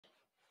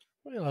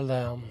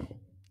Well,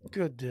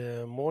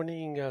 good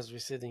morning as we're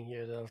sitting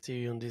here at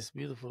LT on this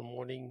beautiful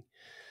morning.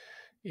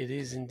 It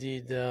is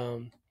indeed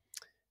a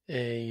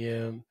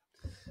May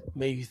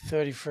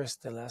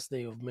 31st, the last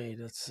day of May.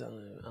 That's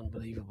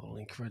unbelievable,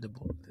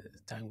 incredible. The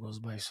time goes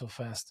by so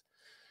fast.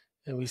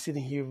 And we're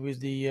sitting here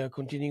with the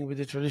continuing with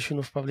the tradition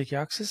of public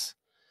access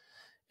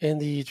and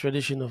the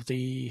tradition of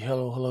the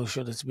Hello Hello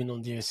show that's been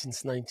on there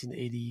since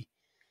 1980.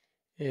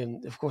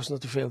 And of course, not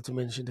to fail to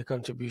mention the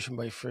contribution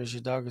by Fraser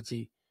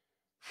Dougherty,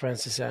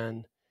 Francis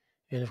Ann,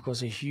 and of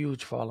course a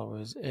huge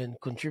followers and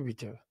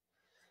contributors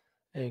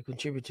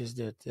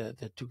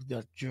that took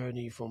that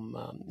journey from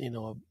a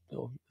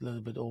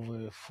little bit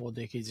over 4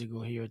 decades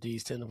ago here at the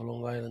east end of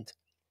Long Island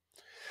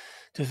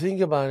to think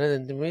about it,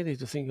 and really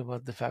to think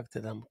about the fact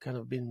that I'm kind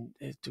of been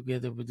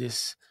together with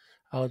this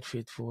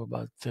outfit for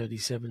about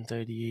 37,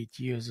 38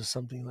 years or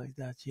something like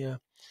that. Yeah,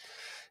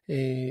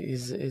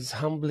 is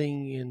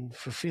humbling and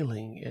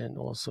fulfilling, and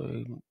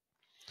also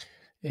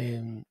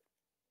um,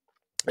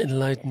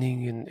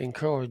 enlightening and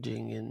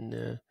encouraging,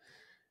 and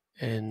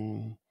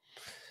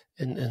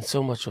and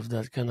so much of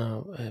that kind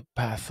of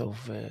path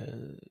of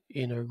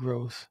inner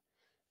growth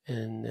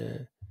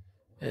and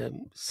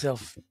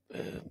self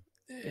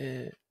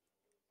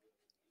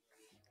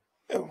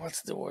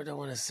what's the word I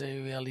want to say,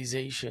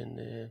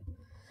 realization,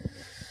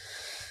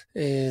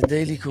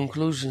 daily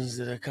conclusions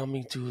that are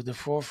coming to the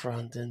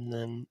forefront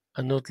and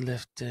are not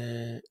left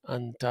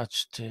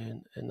untouched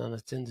and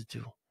unattended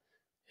to.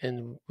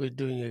 And we're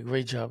doing a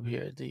great job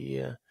here.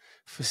 The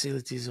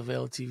facilities of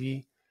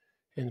LTV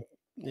and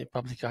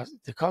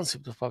the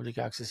concept of public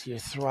access here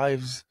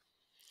thrives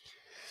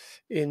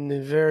in a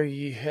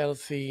very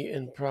healthy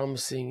and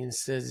promising and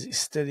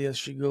steady as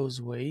she goes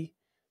way,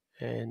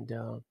 and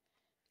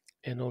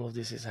all of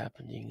this is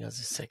happening as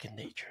a second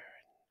nature,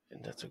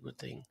 and that's a good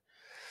thing.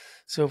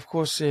 So of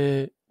course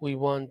we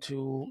want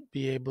to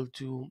be able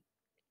to,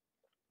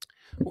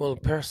 well,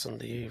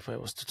 personally, if I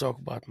was to talk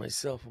about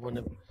myself, I want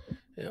to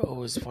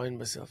always find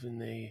myself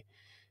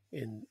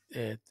in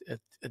at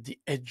the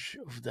edge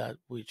of that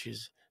which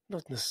is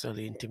not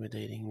necessarily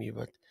intimidating me,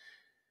 but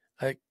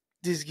I,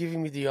 this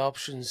giving me the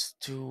options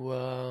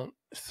to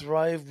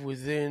thrive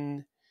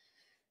within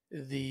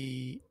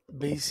the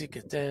basic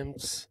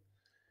attempts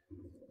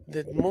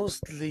that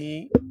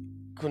mostly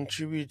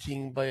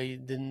contributing by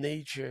the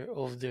nature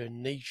of their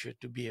nature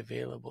to be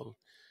available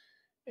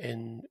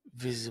and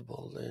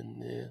visible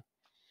and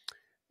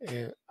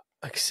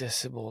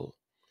accessible,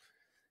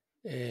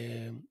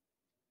 um,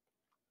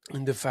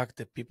 and the fact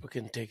that people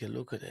can take a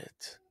look at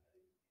it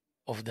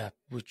of that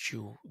which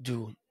you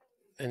do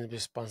and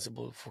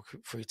responsible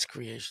for its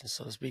creation,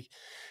 so to speak,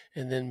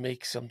 and then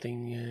make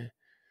something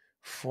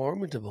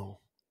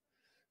formidable,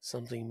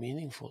 something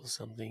meaningful,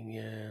 something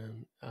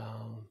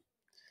um,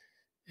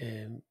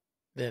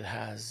 that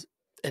has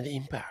an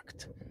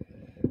impact.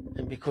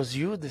 And because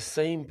you're the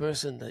same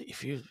person that,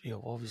 if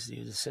obviously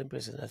you're the same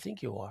person I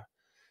think you are,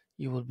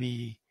 you will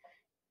be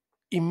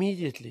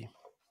immediately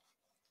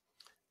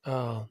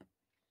uh,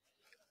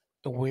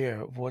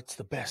 aware of what's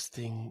the best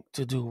thing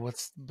to do,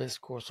 what's the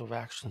best course of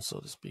action, so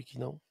to speak.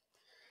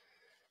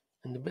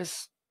 And the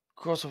best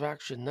course of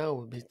action now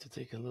would be to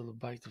take a little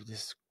bite of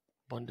this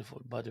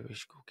wonderful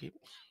butterish cookie.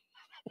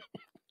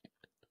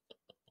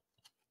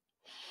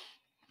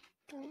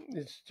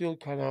 It's still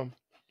kind of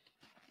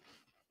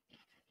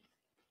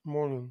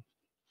morning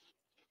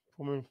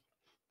for me,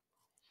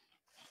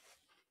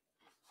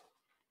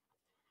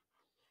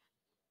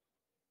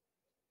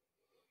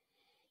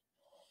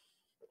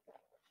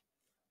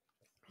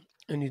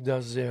 and it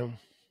does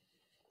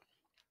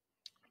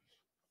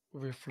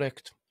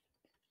reflect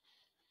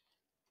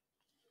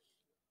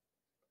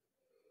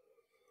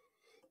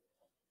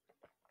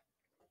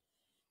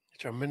a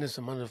tremendous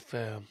amount of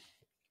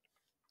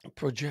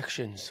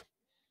projections.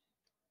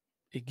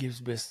 It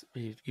gives birth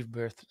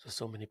to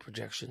so many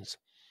projections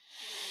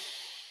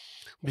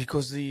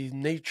because the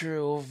nature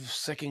of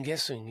second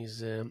guessing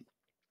is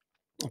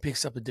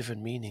picks up a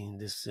different meaning in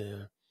this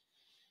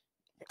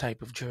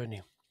type of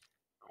journey.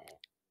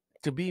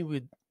 To be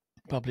with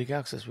public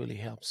access really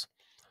helps.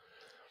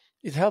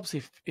 It helps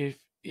if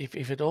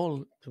at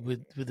all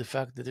with the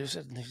fact that there's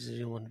certain things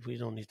that we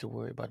don't need to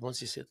worry about. Once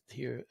you sit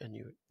here and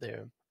you're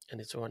there and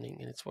it's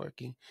running and it's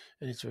working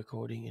and it's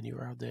recording and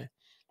you're out there,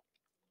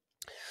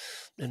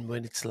 and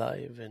when it's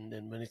live and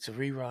then when it's a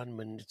rerun,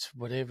 when it's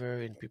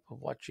whatever, and people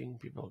watching,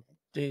 people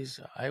this,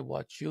 I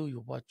watch you, you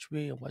watch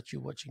me, I watch you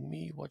watching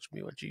me, you watch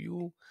me watching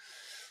you.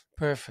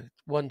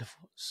 Perfect,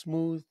 wonderful,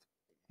 smooth,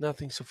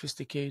 nothing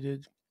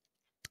sophisticated,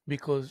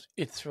 because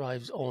it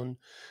thrives on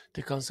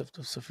the concept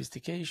of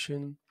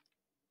sophistication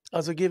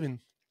as a given.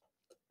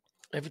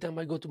 Every time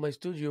I go to my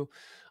studio,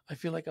 I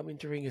feel like I'm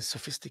entering a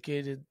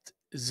sophisticated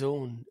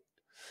zone,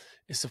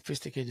 a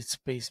sophisticated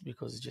space,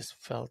 because it just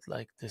felt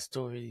like the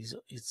story is,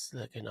 it's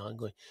like an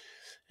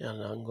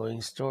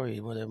ongoing story,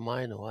 whether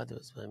mine or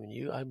others. I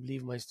mean, I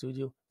believe my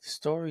studio, the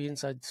story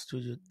inside the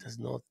studio does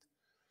not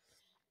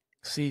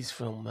cease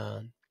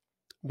from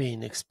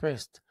being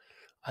expressed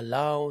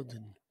aloud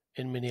and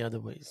in many other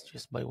ways,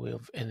 just by way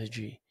of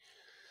energy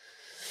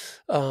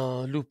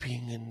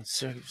looping and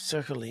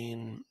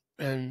circling,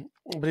 and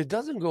but it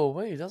doesn't go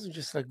away. It doesn't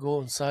just like go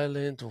on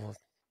silent or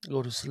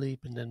go to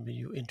sleep, and then when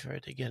you enter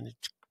it again, it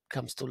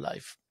comes to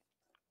life.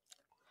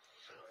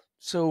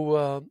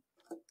 So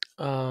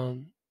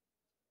um,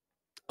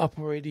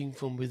 operating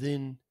from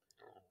within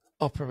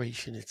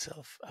operation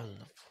itself. I don't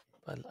know.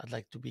 I'd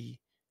like to be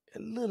a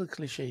little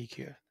cliche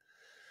here,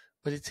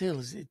 but it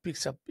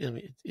picks up. I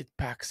mean, it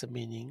packs a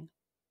meaning,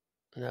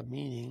 and that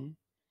meaning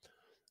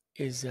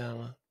is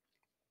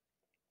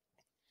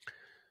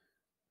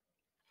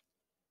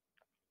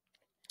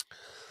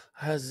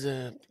has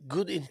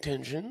good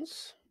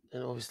intentions,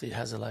 and obviously it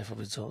has a life of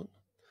its own.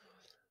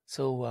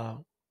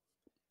 So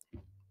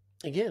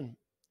again,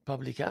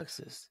 public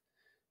access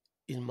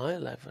in my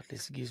life at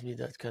least gives me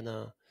that kind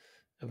of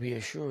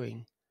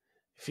reassuring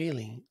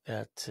feeling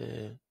that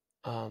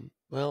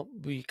well,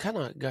 we kind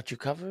of got you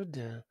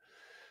covered.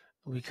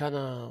 We kind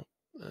of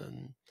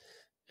um,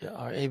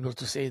 are able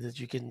to say that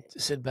you can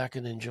sit back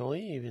and enjoy,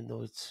 even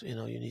though it's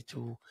you need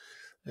to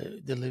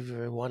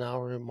deliver a 1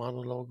 hour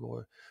monologue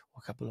or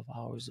a couple of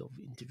hours of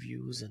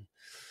interviews and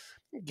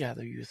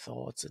gather your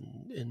thoughts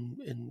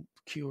and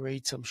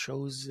curate some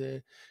shows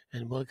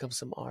and welcome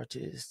some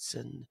artists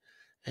and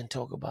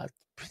talk about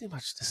pretty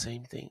much the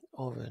same thing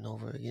over and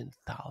over again,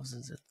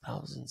 thousands and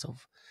thousands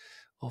of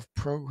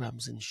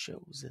programs and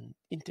shows and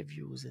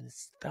interviews, and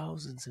it's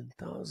thousands and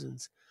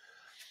thousands.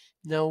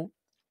 Now,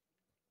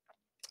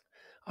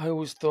 I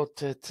always thought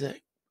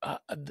that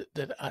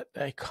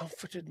I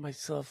comforted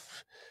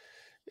myself,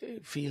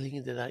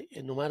 feeling that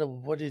no matter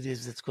what it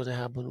is that's going to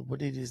happen,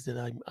 what it is that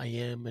I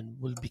am and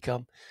will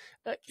become,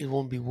 it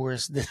won't be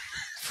worse than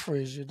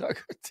Fraser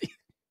Dougherty.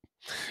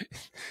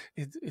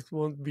 It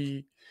won't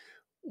be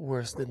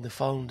worse than the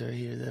founder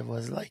here that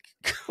was like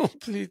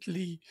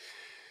completely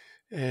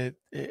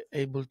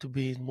able to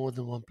be in more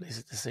than one place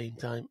at the same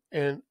time,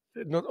 and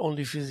not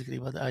only physically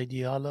but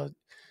ideologically,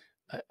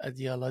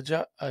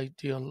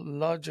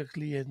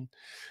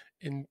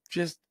 and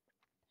just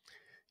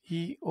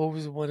he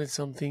always wanted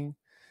something,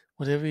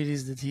 whatever it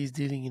is that he's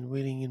dealing and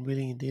willing and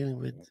dealing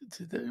with,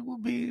 that it will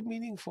be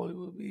meaningful. It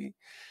will be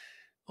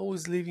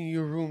always leaving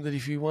your room that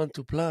if you want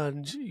to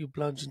plunge, you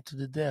plunge into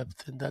the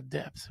depth, and that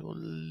depth will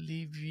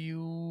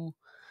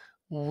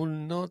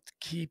not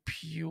keep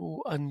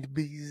you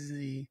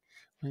unbusy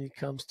when it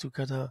comes to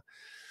kind of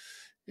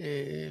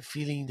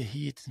feeling the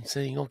heat and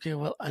saying, okay,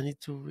 well, I need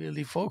to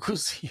really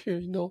focus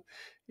here.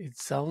 It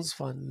sounds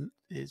fun,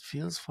 it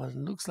feels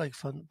fun, looks like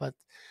fun, but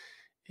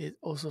it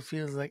also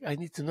feels like I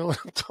need to know what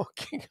I'm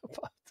talking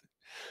about.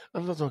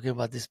 I'm not talking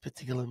about this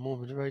particular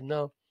moment right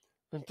now.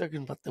 I'm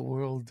talking about the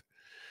world,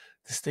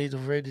 the state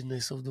of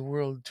readiness of the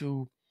world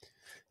to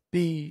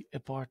be a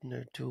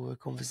partner to a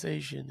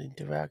conversation,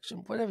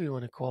 interaction, whatever you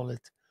want to call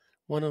it,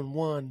 one on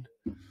one,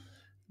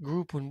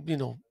 group on,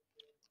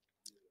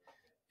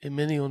 and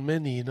many on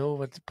many,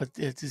 but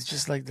it's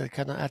just like that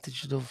kind of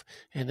attitude of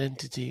an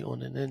entity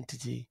on an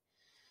entity,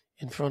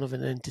 in front of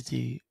an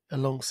entity,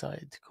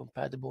 alongside,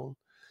 compatible.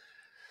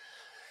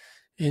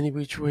 Any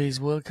which way is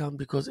welcome,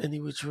 because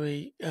any which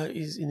way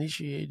is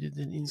initiated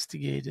and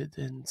instigated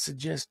and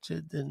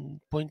suggested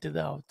and pointed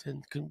out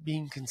and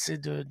being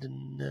considered,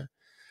 and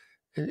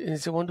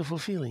it's a wonderful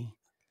feeling.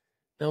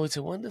 Now, it's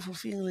a wonderful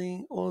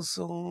feeling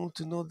also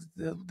to know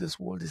that this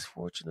world is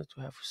fortunate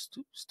to have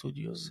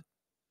studios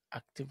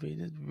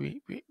activated,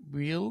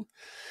 real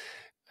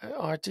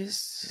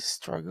artists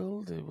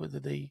struggle, whether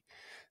they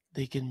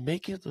can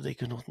make it or they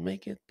cannot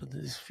make it, but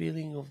this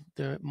feeling of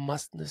their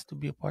mustness to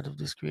be a part of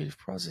this creative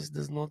process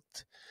does not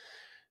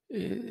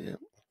uh,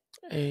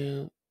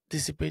 uh,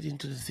 dissipate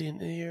into the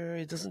thin air.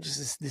 It doesn't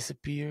just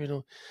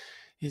disappear.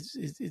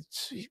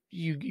 It's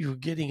you're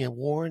getting a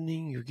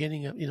warning. You're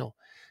getting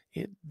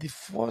the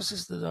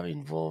forces that are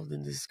involved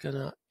in this kind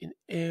of in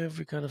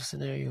every kind of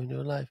scenario in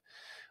your life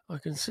are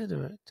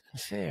considerate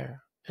and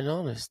fair and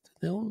honest.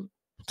 They'll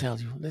tell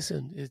you,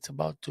 listen, it's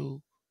about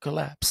to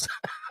collapse,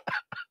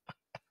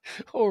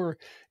 or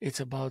it's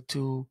about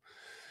to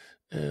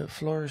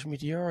flourish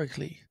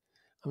meteorically.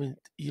 I mean,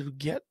 you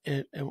get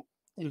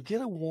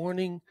a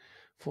warning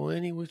for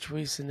any which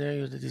way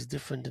scenario that is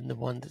different than the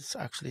one that's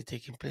actually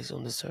taking place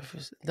on the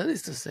surface. That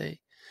is to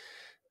say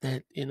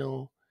that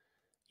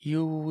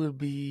you will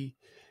be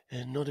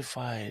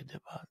notified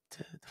about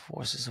the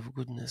forces of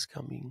goodness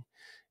coming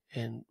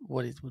and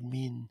what it would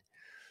mean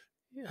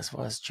as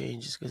far as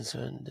change is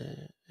concerned,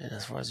 and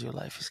as far as your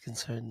life is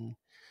concerned,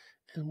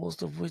 and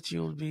most of which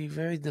you'll be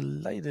very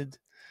delighted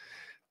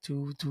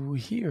to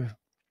hear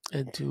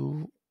and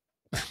to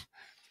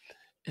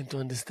and to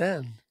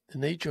understand the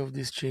nature of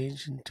this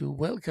change and to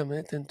welcome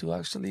it and to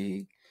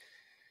actually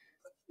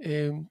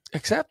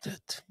accept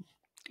it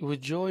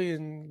with joy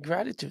and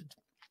gratitude.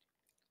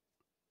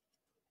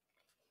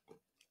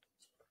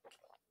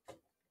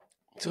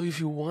 So if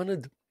you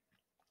wanted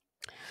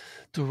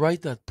to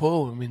write that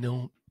poem,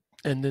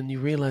 and then you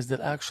realize that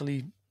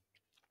actually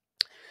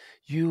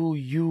you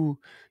you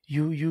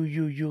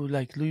you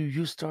like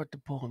you start the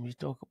poem, you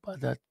talk about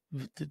that,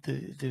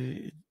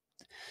 the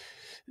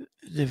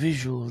the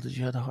visual that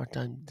you had a hard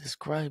time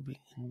describing,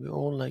 and we're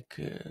all like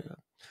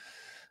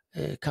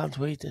can't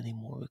wait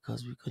anymore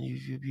because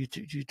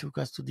you took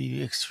us to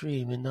the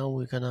extreme, and now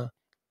we're gonna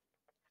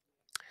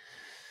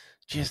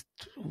just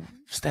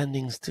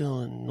standing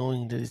still and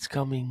knowing that it's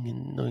coming,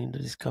 and knowing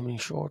that it's coming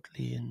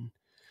shortly, and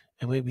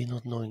maybe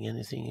not knowing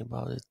anything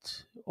about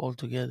it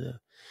altogether.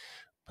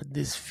 But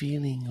this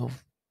feeling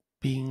of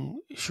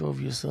being sure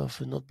of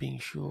yourself and not being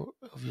sure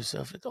of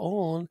yourself at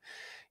all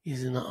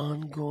is an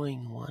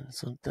ongoing one.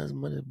 So it doesn't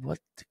matter what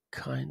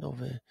kind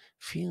of a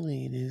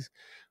feeling it is,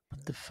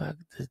 but the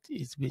fact that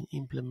it's been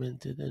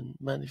implemented and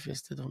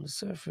manifested on the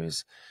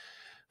surface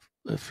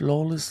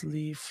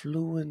flawlessly,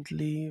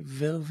 fluently,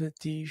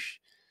 velvetish,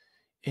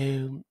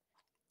 um,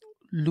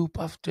 loop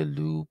after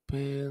loop,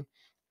 uh,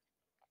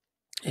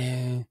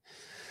 uh,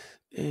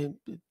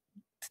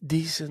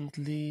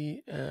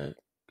 decently, uh,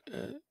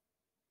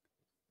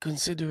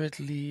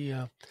 considerately,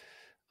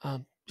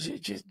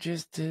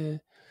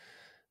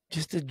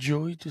 just a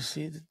joy to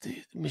see that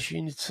the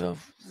machine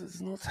itself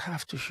does not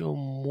have to show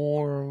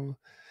more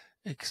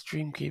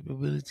extreme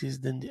capabilities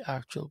than the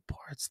actual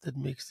parts that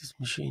makes this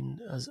machine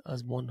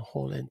as one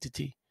whole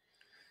entity.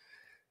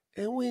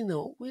 And we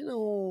know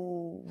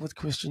what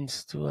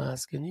questions to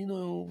ask, and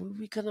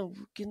we kind of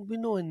we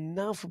know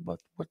enough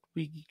about what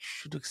we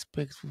should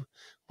expect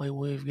by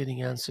way of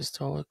getting answers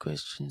to our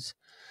questions.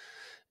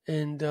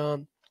 And uh,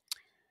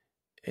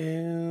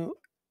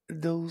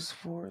 those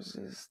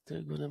forces,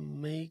 they're gonna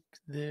make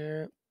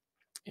their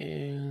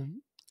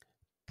um,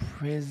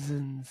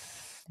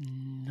 presence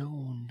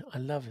known. I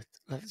love it.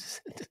 Love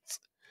this sentence.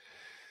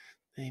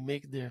 They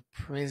make their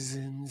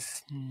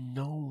presence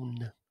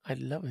known. I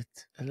love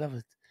it. I love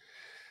it.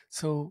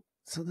 So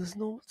there's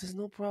no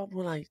problem.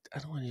 Well, I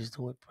don't want to use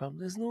the word problem.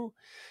 There's no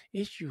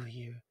issue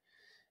here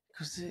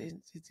because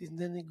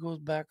then it goes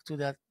back to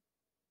that,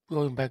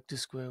 going back to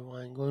square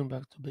one, going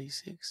back to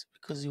basics,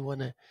 because you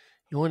wanna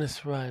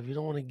thrive. You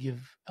don't want to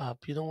give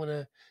up. You don't want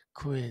to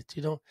quit.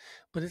 You don't.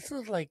 But it's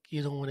not like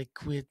you don't want to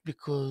quit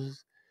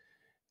because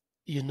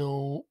you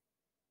know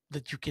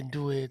that you can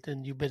do it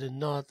and you better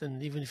not.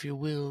 And even if you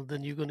will,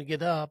 then you're gonna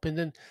get up. And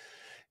then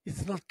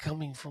it's not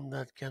coming from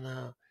that kind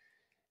of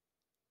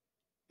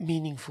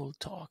meaningful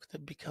talk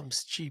that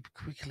becomes cheap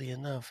quickly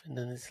enough, and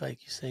then it's like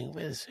you're saying,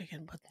 wait a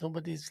second, but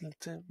nobody's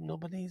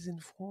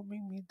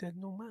informing me that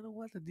no matter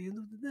what, at the end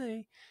of the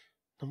day,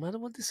 no matter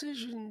what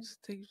decisions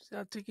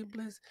are taking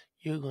place,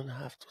 you're gonna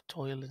have to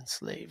toil and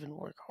slave and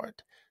work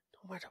hard,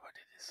 no matter what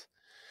it is.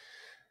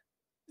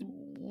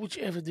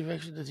 Whichever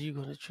direction that you're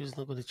gonna choose,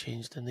 not gonna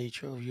change the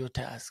nature of your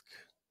task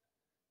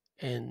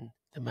and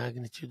the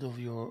magnitude of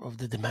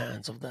the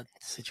demands of that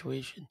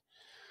situation.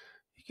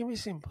 It can be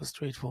simple,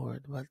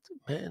 straightforward, but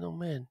man, oh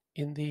man,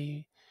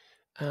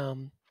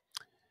 um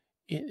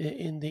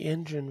in the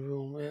engine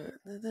room,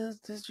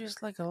 there's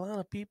just like a lot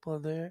of people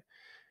there,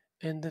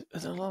 and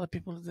there's a lot of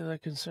people that are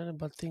concerned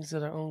about things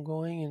that are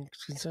ongoing, and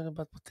concerned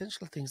about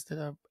potential things that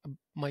are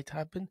might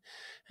happen,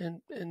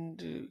 and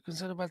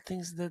concerned about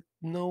things that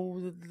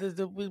will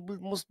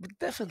most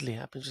definitely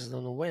happen, just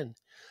don't know when.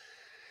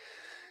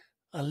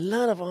 A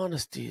lot of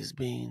honesty is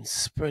being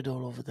spread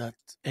all over that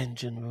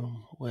engine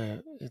room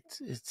where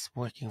it's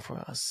working for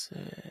us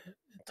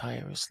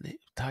tirelessly,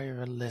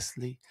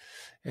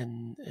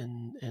 and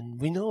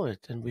we know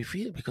it, and we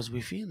feel it because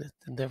we feel it,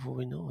 and therefore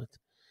we know it,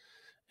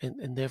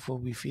 and therefore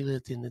we feel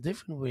it in a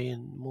different way,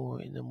 and more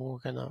in a more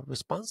kind of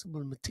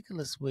responsible,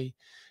 meticulous way,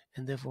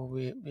 and therefore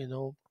we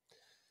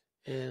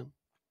uh,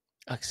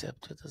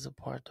 accept it as a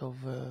part of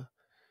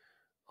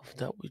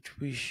that which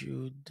we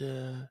should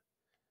uh,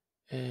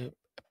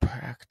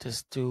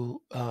 practice to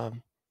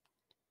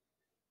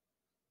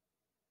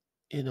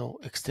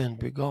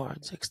extend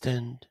regards,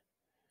 extend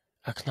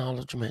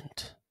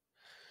acknowledgement.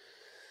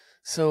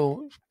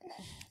 So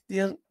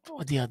the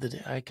other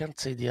day, I can't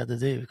say the other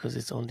day because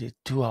it's only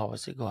 2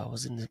 hours ago. I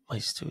was in my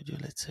studio,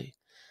 let's say.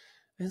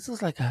 And it's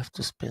not like I have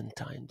to spend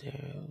time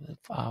there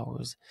for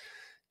hours.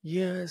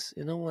 Yes,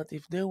 you know what?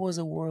 If there was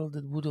a world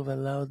that would have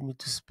allowed me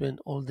to spend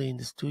all day in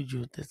the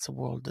studio, that's a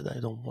world that I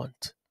don't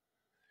want.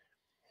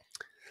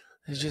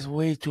 There's just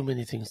way too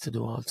many things to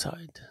do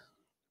outside,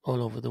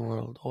 all over the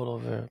world, all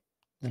over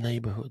the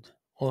neighborhood,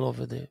 all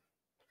over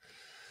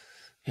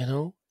you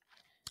know?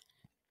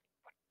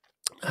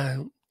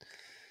 Um,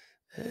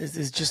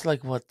 it's just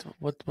like what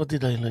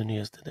did I learn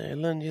yesterday? I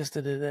learned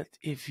yesterday that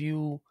if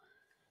you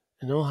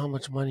know how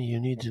much money you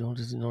need in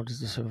order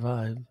to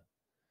survive,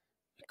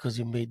 because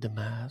you made the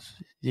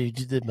math, you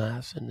did the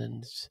math, and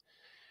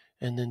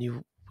then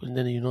you and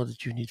then you know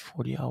that you need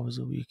 40 hours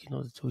a week in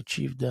order to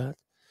achieve that.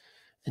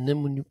 And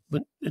then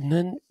and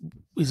then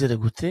is it a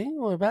good thing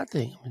or a bad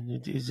thing? I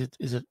mean, is it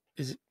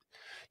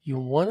you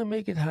want to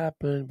make it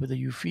happen, whether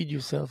you feed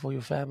yourself or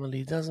your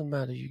family, it doesn't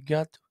matter. You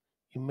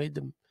made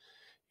them,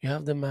 you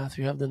have the math,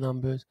 you have the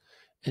numbers,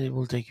 and it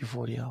will take you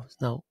 40 hours.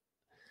 Now,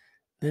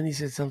 then he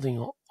said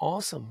something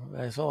awesome,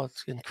 I thought,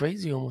 and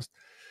crazy almost,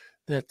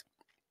 that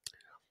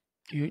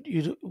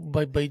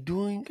by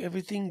doing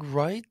everything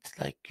right,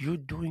 like you're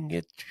doing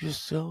it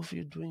yourself,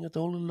 you're doing it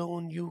all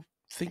alone, you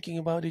thinking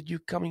about it, you're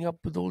coming up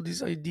with all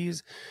these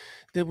ideas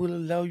that will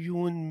allow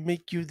you and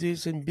make you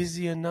this and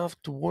busy enough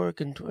to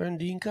work and to earn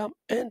the income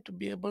and to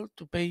be able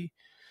to pay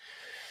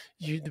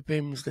you the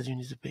payments that you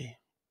need to pay.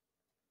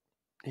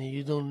 And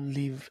you don't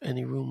leave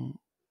any room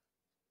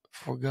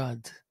for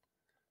God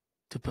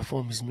to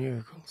perform his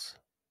miracles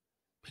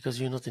because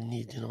you're not in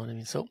need, you know what I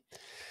mean? So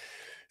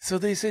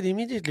they said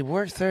immediately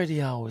work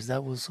 30 hours.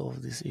 That will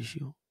solve this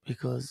issue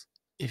because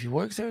if you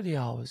work 30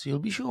 hours, you'll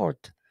be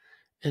short.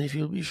 And if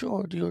you'll be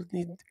short, you'll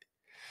need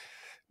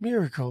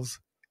miracles.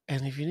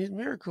 And if you need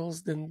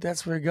miracles, then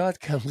that's where God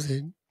comes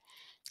in.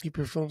 He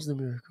performs the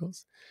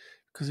miracles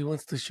because he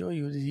wants to show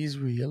you that he's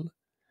real.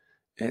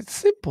 It's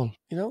simple,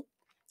 you know?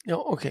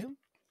 Okay.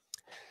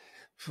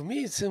 For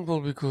me, it's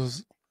simple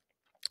because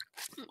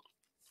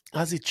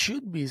as it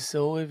should be,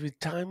 so every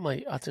time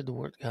I utter the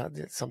word God,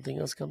 that something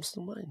else comes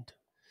to mind.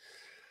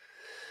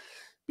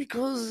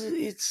 Because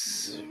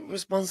it's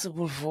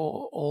responsible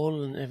for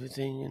all and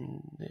everything,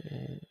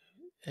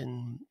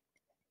 and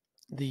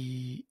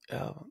the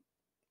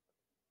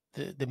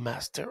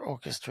master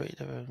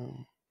orchestrator,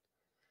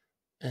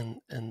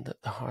 and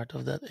the heart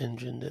of that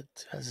engine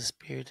that has a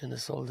spirit and a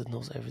soul that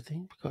knows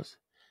everything because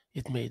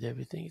it made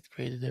everything, it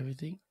created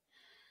everything.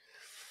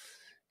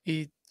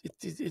 It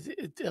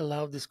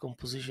allowed this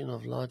composition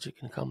of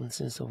logic and common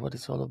sense of what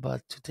it's all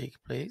about to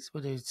take place,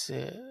 whether it's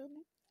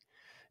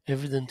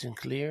evident and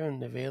clear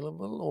and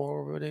available,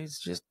 or whether it's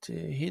just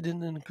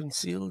hidden and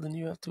concealed, and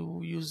you have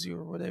to use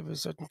your whatever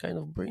certain kind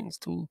of brains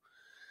to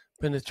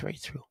penetrate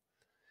through.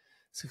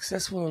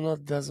 Successful or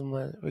not doesn't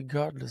matter.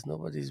 Regardless,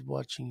 nobody's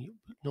watching you.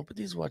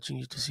 Nobody's watching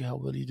you to see how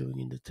well you're doing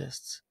in the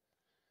tests.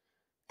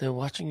 They're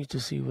watching you to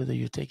see whether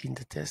you're taking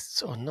the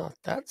tests or not.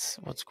 That's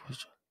what's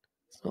crucial.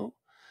 So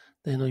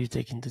they know you're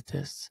taking the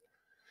tests.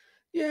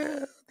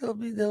 Yeah, they'll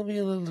be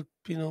a little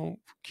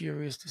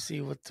curious to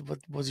see what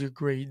was your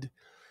grade.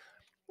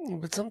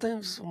 But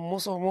sometimes,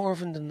 most or more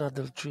often than not,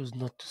 they'll choose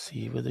not to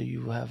see whether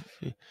you have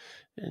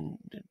an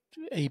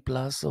A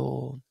plus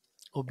or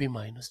B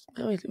minus.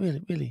 No,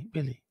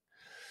 really.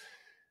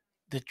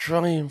 The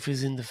triumph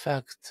is in the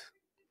fact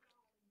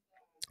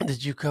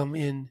that you come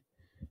in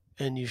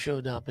and you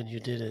showed up and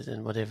you did it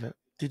and whatever.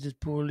 Did it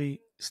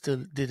poorly,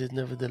 still did it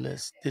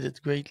nevertheless. Did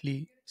it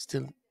greatly,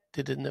 still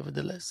did it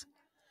nevertheless.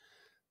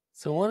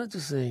 So I wanted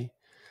to say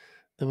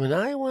that when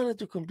I wanted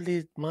to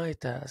complete my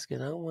task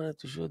and I wanted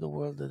to show the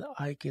world that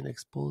I can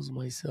expose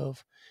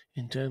myself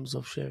in terms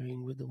of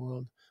sharing with the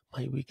world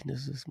my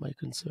weaknesses, my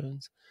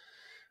concerns,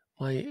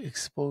 my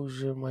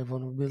exposure, my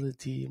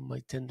vulnerability,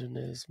 my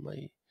tenderness,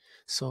 my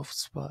soft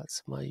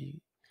spots, my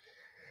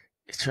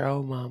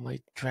trauma, my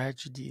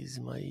tragedies,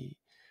 my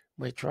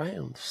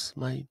triumphs,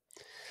 my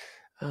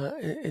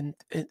and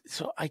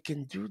so I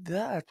can do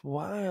that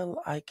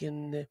while I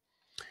can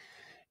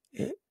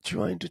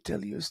trying to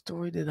tell you a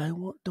story that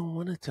don't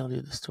want to tell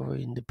you the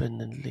story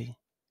independently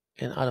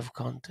and out of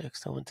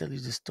context. I want to tell you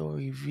the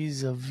story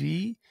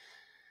vis-a-vis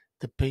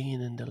the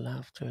pain and the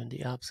laughter and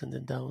the ups and the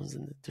downs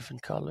and the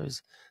different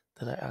colors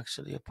that are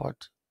actually a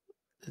part,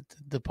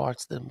 the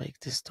parts that make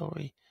this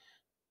story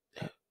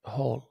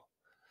whole.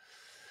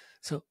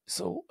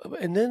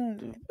 And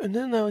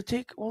then I would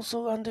take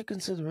also under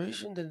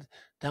consideration that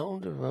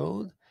down the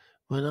road,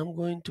 when I'm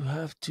going to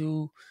have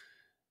to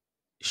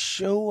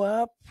show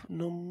up,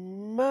 no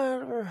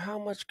matter how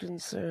much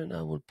concern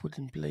I will put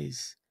in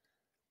place,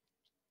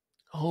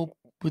 hope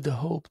with the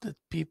hope that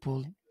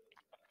people,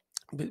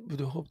 with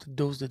the hope that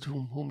those that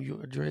whom you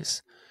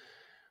address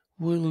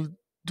will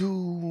do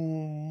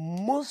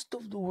most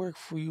of the work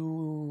for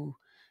you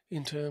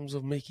in terms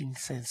of making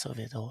sense of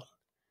it all.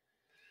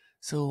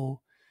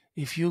 So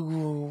if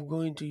you're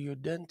going to your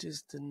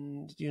dentist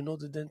and you know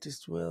the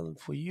dentist well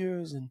for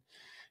years, and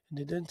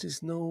the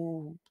dentist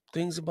know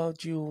things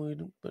about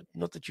you, but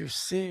not that you're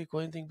sick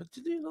or anything, but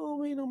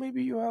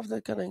maybe you have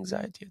that kind of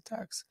anxiety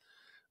attacks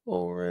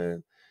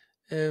or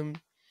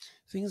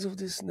things of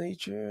this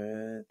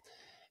nature.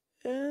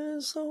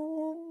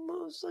 So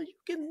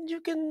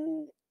you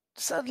can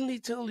suddenly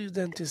tell your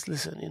dentist,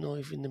 listen,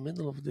 if in the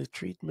middle of the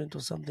treatment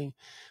or something,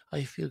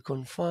 I feel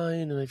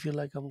confined and I feel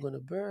like I'm gonna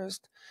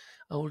burst,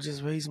 I will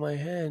just raise my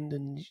hand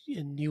and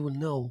you will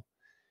know.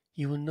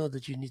 You will know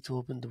that you need to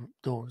open the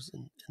doors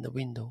and the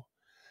window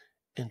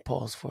and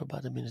pause for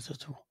about a minute or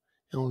two,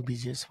 and we'll be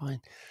just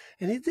fine.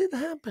 And it did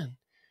happen.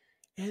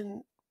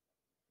 And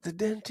the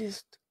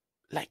dentist,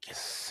 like a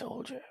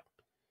soldier,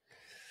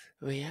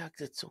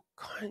 reacted so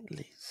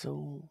kindly,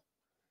 so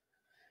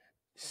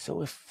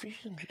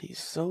efficiently,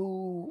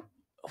 so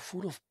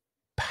full of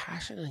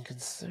passion and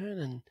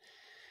concern,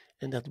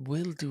 and that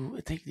will to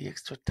take the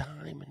extra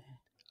time, and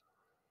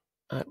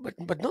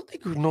but not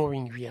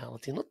ignoring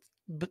reality, not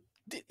but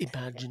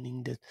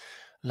imagining that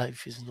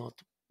life is not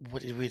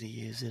what it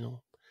really is,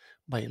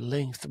 by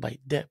length, by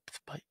depth,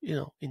 by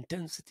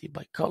intensity,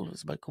 by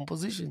colors, by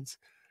compositions.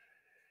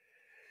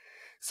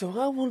 So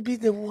I will be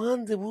the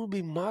one that will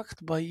be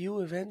mocked by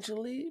you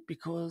eventually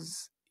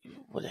because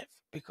whatever,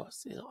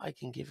 because I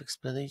can give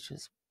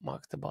explanations,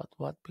 marked about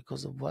what,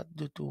 because of what,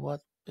 due to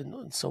what,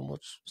 and so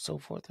much, so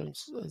forth, and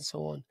so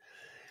on.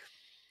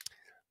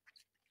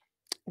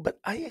 But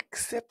I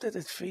accept it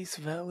at face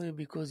value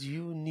because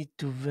you need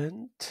to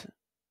vent,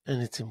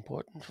 and it's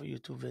important for you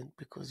to vent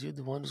because you're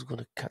the one who's going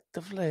to cut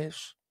the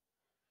flesh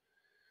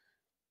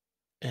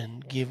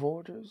and give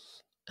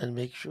orders and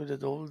make sure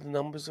that all the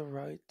numbers are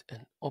right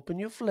and open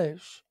your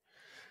flesh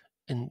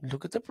and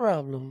look at the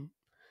problem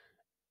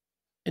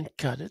and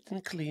cut it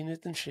and clean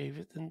it and shave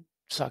it and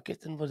suck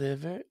it and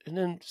whatever and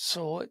then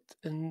saw it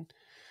and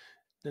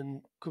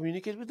then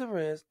communicate with the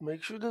rest,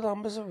 make sure the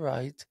numbers are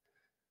right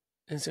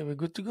and say we're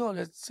good to go.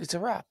 It's a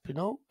wrap,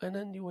 and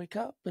then you wake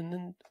up and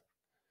then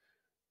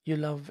you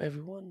love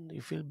everyone,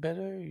 you feel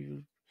better,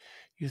 you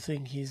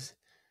think he's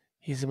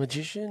a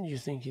magician, you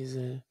think he's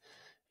a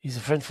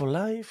friend for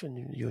life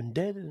and you're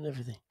indebted and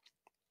everything.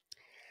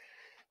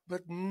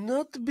 But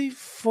not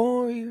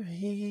before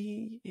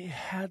he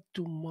had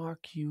to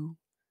mark you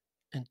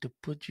and to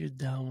put you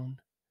down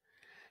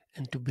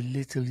and to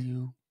belittle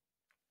you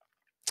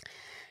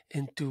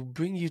and to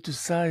bring you to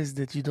size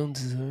that you don't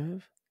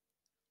deserve,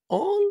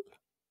 all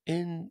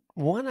in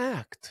one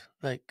act.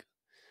 Like,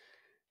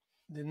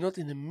 not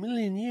in a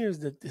million years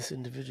that this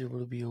individual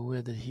will be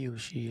aware that he or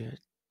she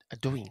are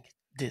doing it,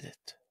 did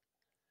it,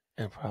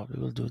 and probably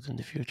will do it in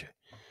the future.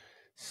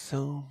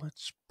 So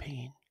much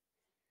pain.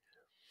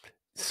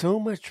 So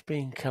much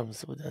pain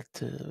comes with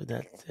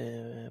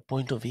that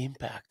point of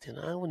impact, and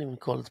I wouldn't even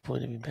call it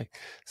point of impact.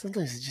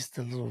 Sometimes it's just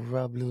a little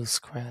rub, little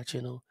scratch,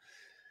 little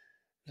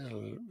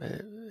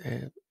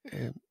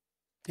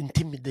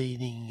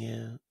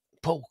intimidating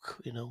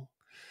poke,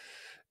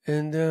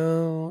 and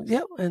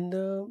yeah,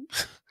 and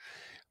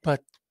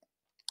but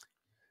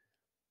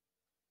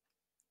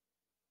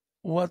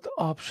what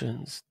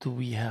options do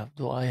we have?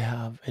 Do I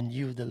have, and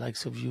you, the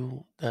likes of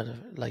you that are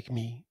like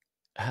me,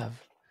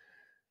 have?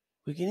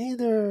 We can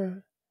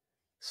either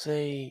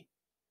say,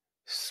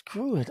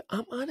 "Screw it,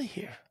 I'm out of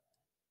here,"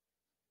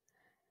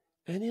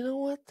 and you know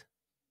what?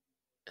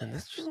 And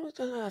that's just what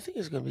I think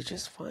it's going to be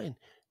just fine.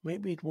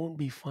 Maybe it won't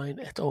be fine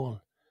at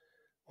all.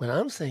 When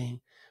I'm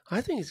saying, I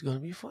think it's going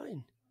to be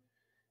fine.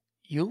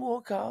 You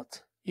walk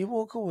out, you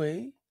walk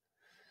away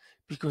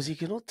because you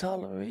cannot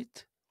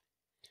tolerate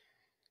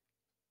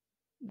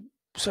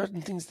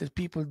certain things that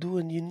people do,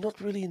 and you're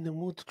not really in the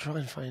mood to try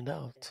and find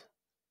out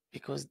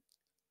because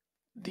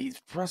the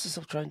process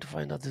of trying to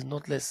find out is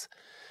not less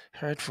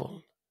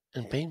hurtful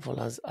and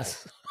painful as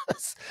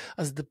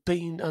the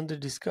pain under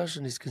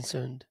discussion is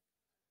concerned.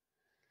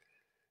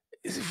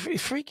 It's a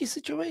freaky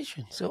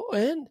situation. So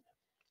and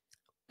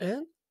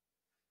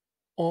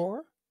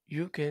or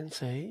you can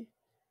say,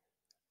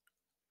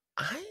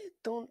 I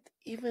don't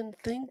even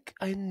think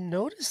I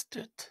noticed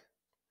it.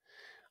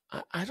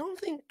 I don't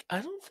think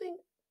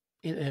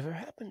it ever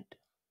happened.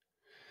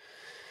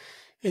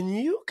 And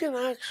you can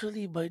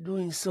actually, by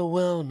doing so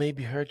well,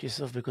 maybe hurt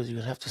yourself because you're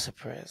gonna have to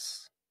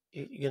suppress.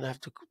 You're gonna have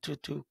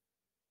to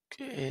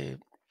uh,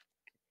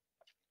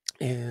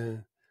 uh,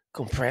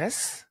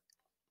 compress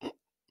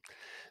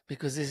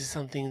because this is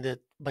something that,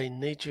 by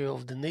nature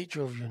of the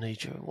nature of your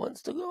nature,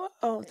 wants to go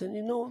out, and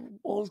you know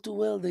all too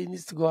well that it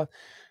needs to go out.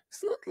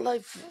 It's not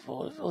life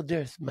or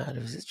death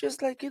matters. It's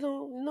just like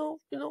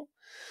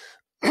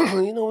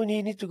when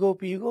you need to go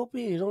pee, you go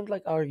pee. You don't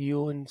like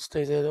argue and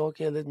stay there.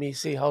 Okay, let me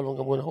see how long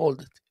I'm going to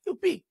hold it. You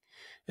pee,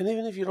 and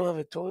even if you don't have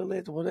a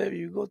toilet or whatever,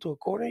 you go to a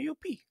corner, you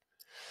pee.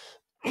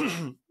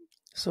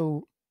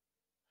 So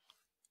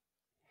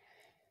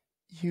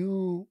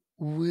you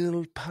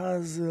will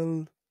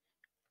puzzle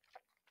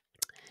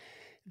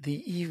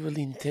the evil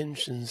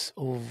intentions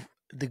of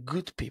the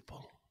good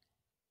people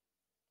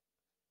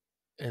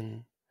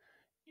and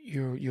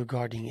your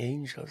guardian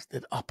angels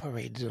that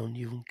operated on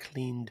you and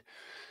cleaned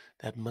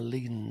that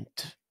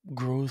malignant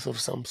growth of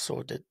some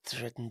sort that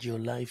threatened your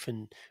life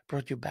and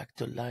brought you back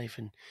to life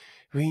and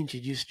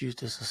reintroduced you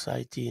to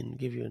society and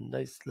give you a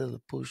nice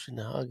little push and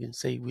a hug and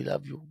say, we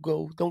love you,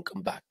 go, don't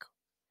come back.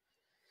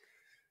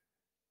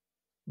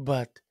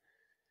 But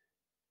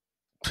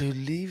to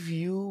leave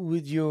you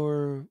with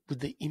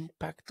the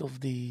impact of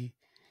the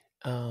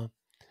uh,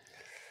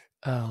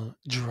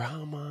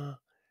 drama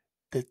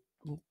that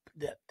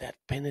that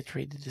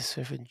penetrated the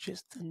surface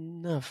just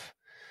enough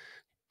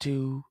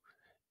to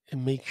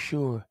make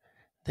sure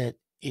that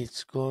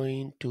it's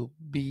going to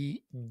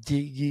be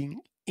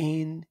digging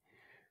in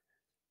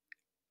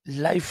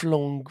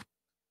lifelong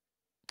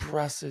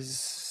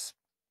process,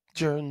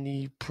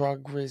 journey,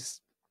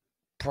 progress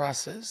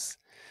process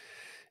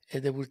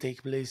that will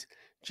take place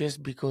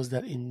just because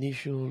that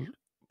initial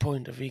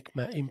point of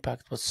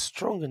impact was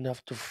strong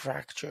enough to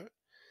fracture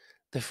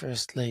the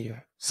first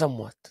layer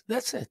somewhat.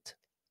 That's it.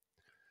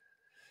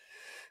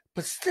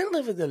 But still,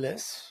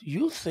 nevertheless,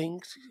 you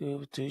think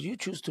you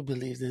choose to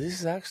believe that this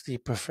is actually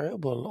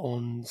preferable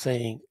on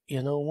saying,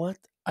 you know what,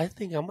 I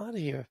think I'm out of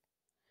here.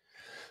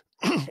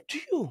 To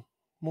you,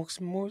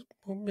 makes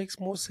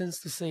more sense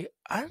to say,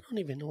 I don't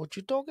even know what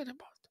you're talking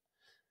about.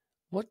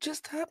 What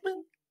just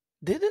happened?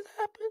 Did it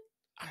happen?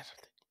 I don't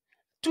think.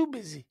 Too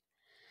busy.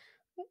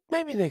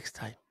 Maybe next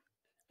time.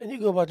 and you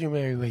go about your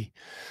merry way.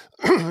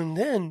 And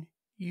then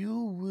you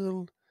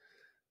will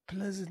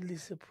pleasantly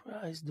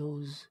surprise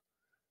those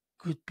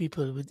good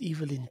people with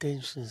evil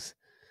intentions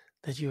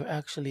that you're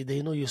actually,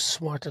 they know you're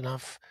smart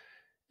enough.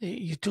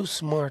 You're too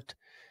smart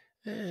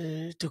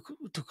to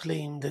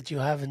claim that you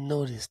haven't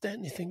noticed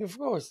anything, of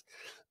course.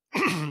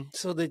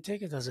 So they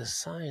take it as a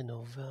sign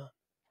of,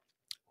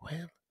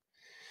 well,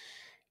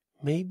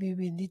 maybe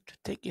we need to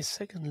take a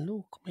second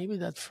look. Maybe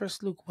that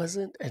first look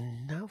wasn't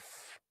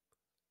enough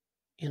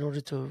in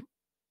order to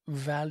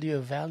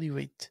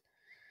evaluate,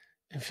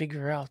 and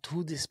figure out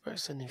who this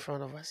person in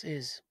front of us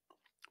is.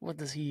 What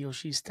does he or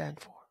she stand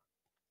for?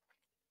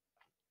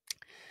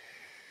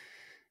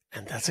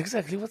 And that's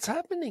exactly what's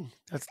happening.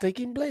 That's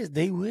taking place.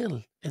 They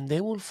will. And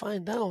they will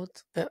find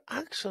out that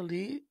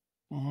actually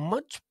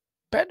much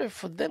better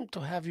for them to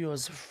have you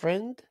as a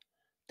friend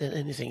than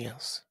anything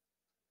else.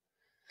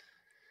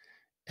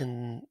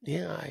 And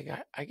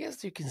yeah, I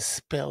guess you can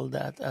spell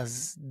that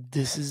as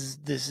this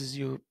is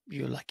your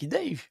lucky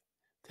day.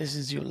 This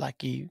is your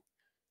lucky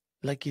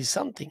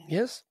something.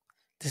 Yes,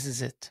 this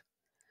is it.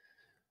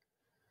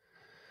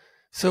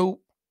 So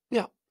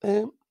yeah,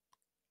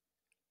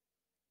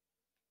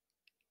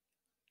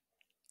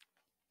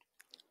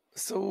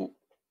 so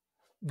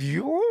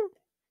your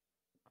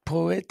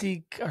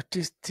poetic,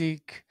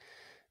 artistic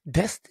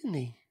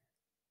destiny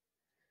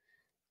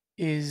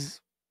is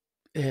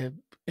uh,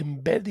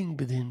 embedding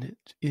within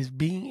it, is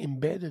being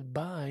embedded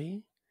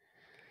by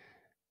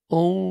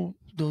all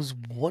those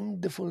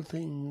wonderful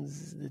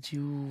things that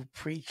you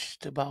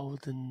preached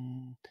about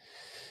and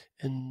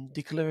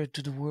declared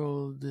to the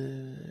world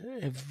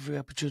every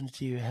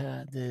opportunity you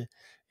had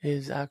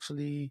is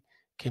actually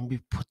can be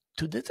put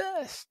to the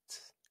test,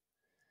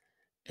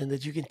 and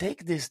that you can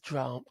take this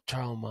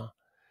trauma,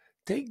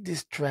 take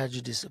this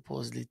tragedy,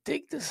 supposedly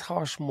take this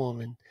harsh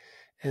moment,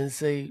 and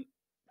say,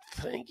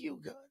 thank you,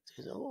 God.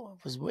 I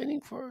was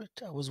waiting for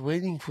it. I was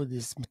waiting for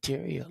this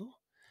material.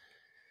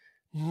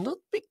 Not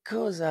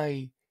because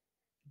I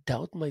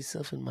doubt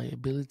myself and my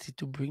ability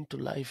to bring to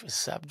life a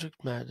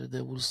subject matter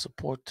that will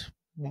support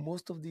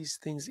most of these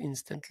things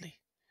instantly.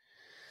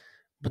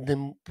 But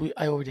then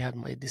I already had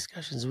my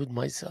discussions with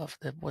myself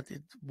that what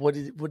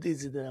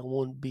is it that I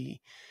won't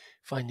be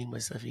finding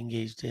myself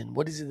engaged in?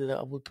 What is it that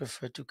I would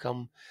prefer to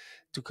come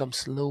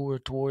slower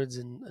towards,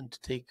 and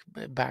to take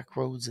back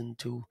roads, and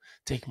to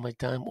take my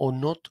time, or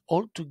not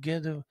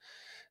altogether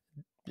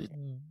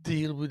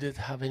deal with it,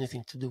 have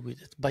anything to do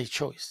with it by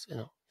choice.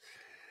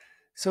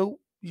 So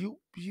you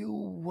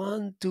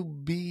want to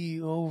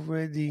be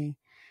already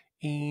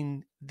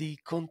in the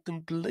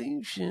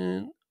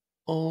contemplation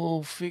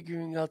of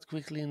figuring out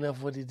quickly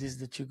enough what it is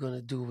that you're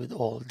gonna do with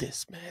all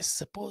this mess,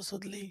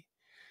 supposedly.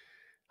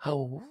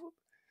 How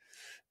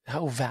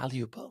how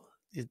valuable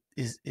it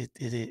is.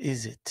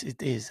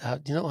 How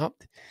how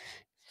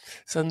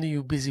suddenly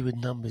you're busy with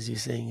numbers, you're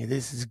saying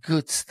this is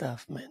good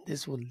stuff, man.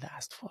 This will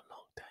last for a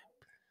long time.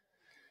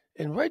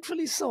 And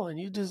rightfully so, and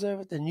you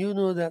deserve it, and you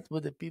know that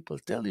whether people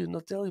tell you,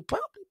 not tell you,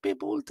 probably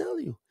people will tell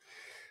you.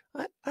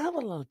 I have a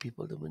lot of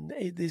people that when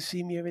they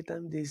see me, every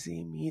time they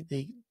see me,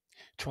 they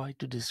try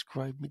to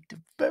describe me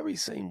the very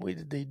same way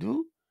that they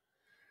do.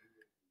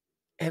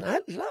 And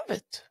I love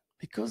it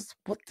because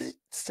what they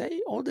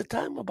say all the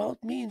time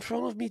about me, in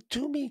front of me,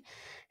 to me,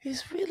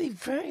 is really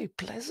very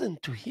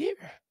pleasant to hear.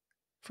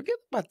 Forget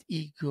about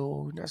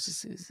ego,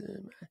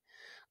 narcissism,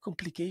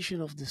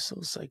 complication of the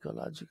soul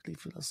psychologically,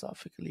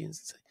 philosophically, and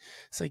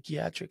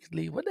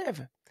psychiatrically,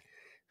 whatever.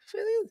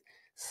 Feeling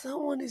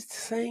someone is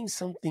saying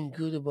something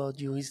good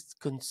about you, is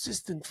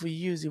consistent for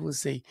years. He will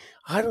say,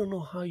 I don't know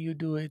how you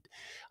do it.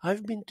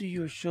 I've been to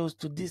your shows,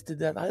 to this, to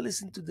that. I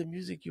listened to the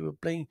music you were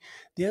playing.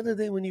 The other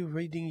day when you were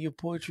reading your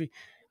poetry,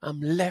 I'm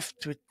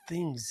left with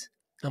things.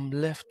 I'm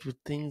left with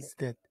things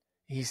that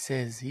he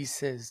says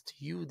to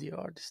you, the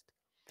artist.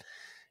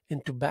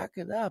 And to back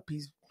it up,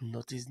 he's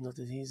not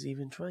that he's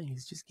even trying.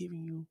 He's just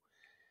giving you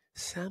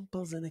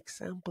samples and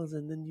examples,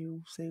 and then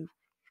you say,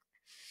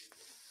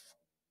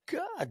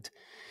 God,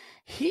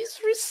 he's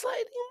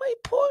reciting my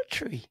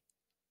poetry.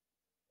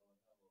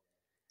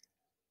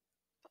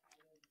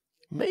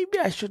 Maybe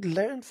I should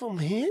learn from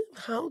him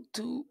how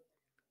to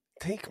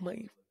take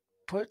my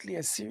poetry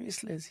as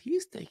seriously as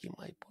he's taking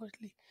my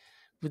poetry,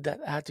 with that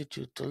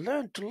attitude to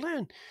learn.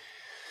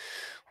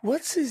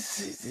 What's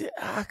his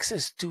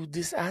access to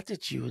this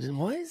attitude, and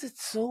why is it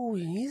so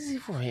easy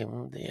for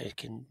him?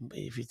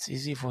 If it's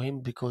easy for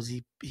him because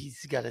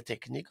he's got a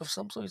technique of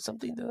some sort, it's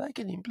something that I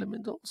can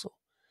implement also.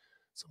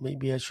 So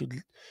maybe I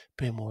should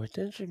pay more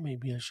attention.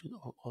 Maybe I should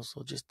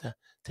also just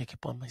take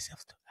upon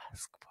myself to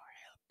ask for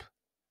help.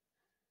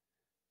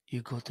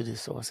 You go to the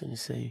source and you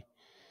say,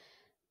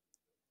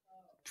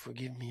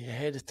 forgive me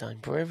ahead of time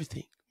for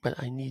everything,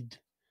 but I need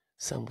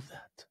some of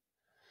that.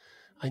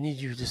 I need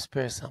you to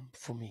spare some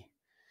for me.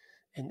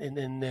 And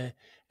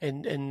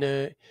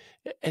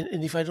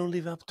if I don't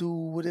live up to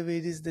whatever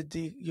it is that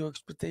your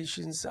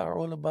expectations are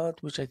all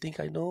about, which I think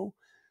I know,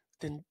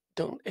 then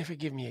don't ever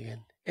give me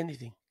again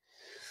anything.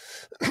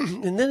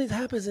 And then it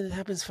happens, and it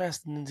happens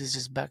fast, and then there's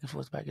just back and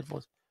forth, back and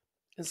forth.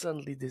 and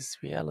suddenly this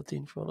reality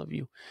in front of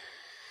you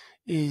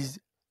is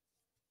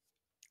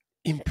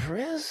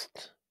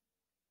impressed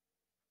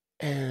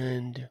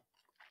and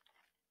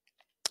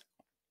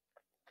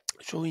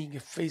showing a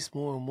face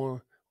more and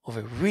more of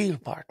a real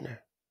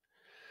partner.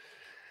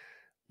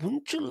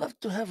 Wouldn't you love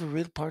to have a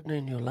real partner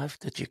in your life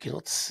that you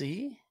cannot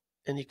see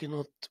and you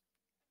cannot?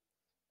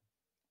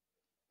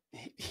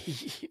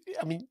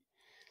 I mean,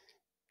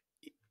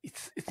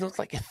 it's not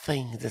like a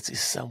thing that is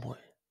somewhere.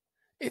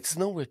 It's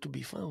nowhere to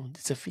be found.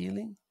 It's a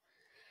feeling,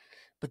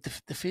 but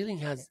the feeling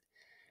has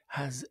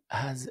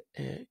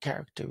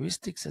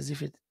characteristics as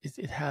if it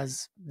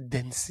has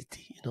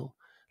density.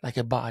 Like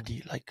a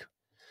body, like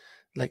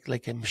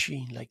a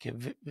machine, like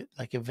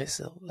a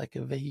vessel, like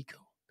a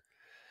vehicle.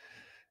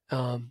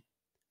 Um,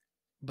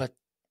 but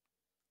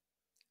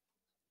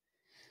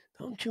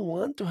don't you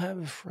want to have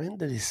a friend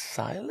that is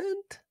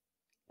silent?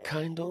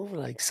 Kind of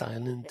like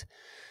silent,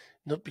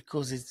 not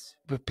because it's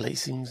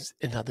replacing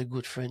another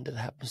good friend that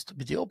happens to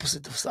be the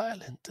opposite of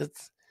silent.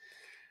 That's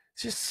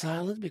just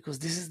silent because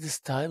this is the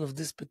style of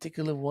this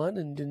particular one,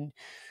 and then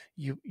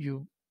you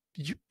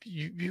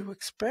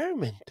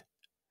experiment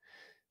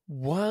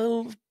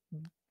while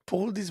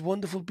all these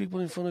wonderful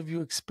people in front of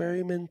you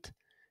experiment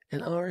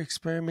and are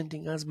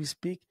experimenting as we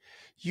speak.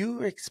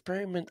 You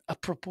experiment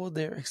apropos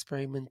their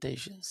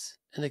experimentations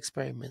and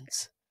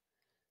experiments,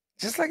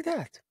 just like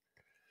that.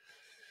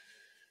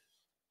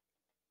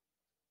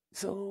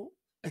 So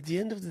at the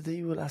end of the day,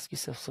 you will ask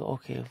yourself, so,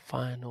 okay,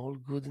 fine, all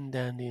good and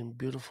dandy and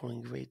beautiful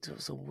and great.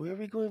 So where are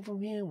we going from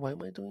here? Why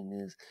am I doing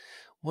this?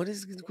 What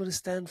is it going to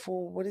stand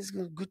for? What is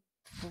good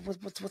for?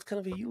 What kind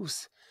of a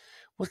use?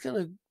 What kind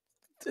of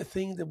a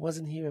thing that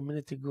wasn't here a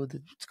minute ago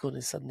that's going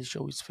to suddenly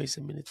show its face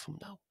a minute from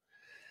now?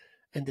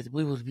 And that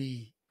we will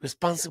be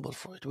responsible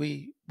for it.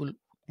 We will,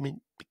 I mean,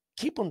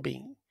 keep on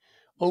being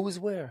always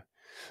aware.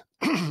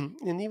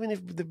 And even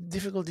if the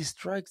difficulty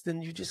strikes,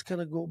 then you just kind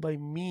of go by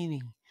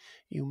meaning.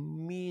 You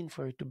mean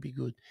for it to be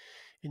good.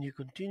 And you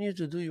continue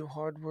to do your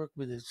hard work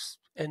with this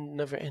and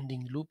never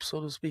ending loop, so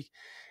to speak.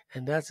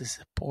 And that's a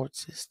support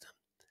system.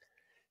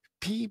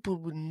 People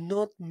would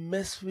not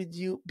mess with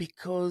you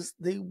because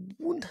they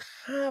wouldn't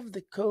have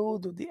the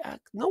code or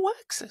no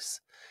access.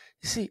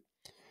 You see,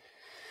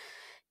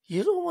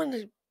 you don't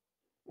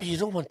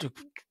want to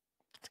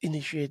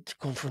initiate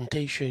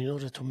confrontation in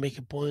order to make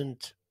a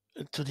point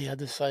to the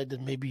other side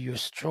that maybe you're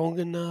strong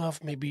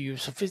enough, maybe you're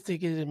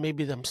sophisticated,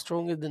 maybe you're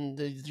stronger than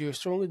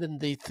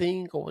they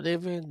think or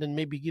whatever, and then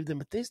maybe give them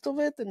a taste of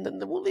it, and then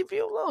they will leave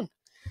you alone.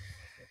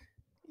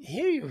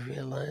 Here you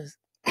realize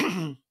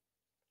that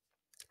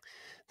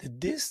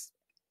this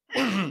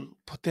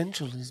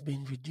potential is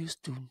being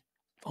reduced to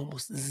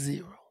almost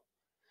zero.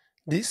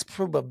 This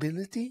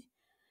probability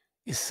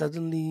is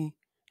suddenly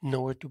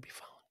nowhere to be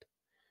found,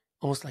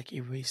 almost like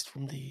erased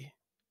from the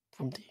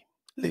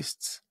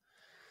lists.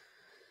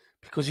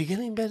 Because you're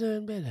getting better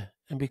and better.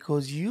 And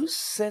because you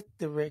set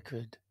the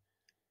record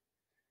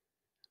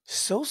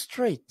so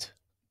straight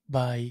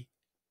by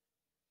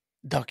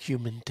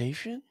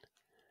documentation,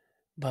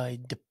 by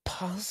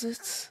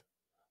deposits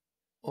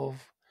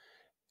of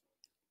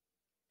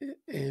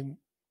um,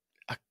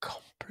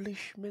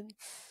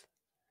 accomplishments,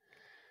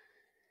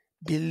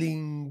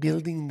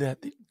 building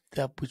that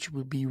which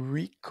will be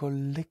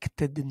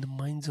recollected in the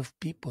minds of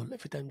people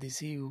every time they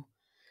see you.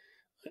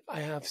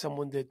 I have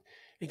someone that,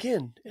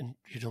 again, and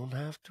you don't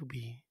have to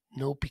be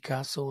no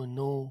Picasso and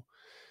no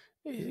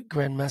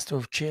grandmaster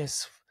of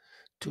chess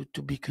to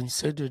be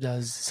considered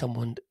as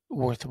someone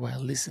worthwhile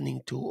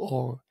listening to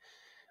or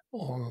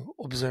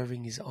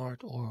observing his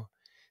art or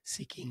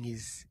seeking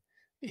his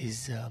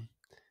a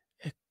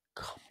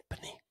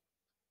company.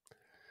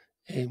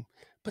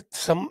 But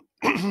some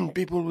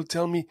people will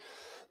tell me,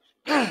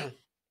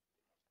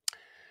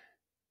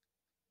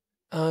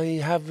 I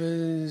have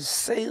a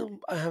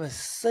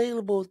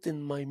sailboat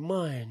in my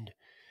mind.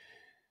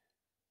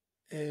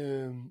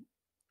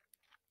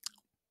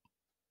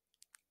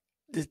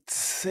 That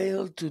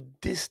sail to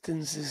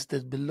distances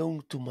that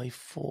belong to my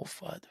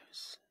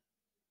forefathers.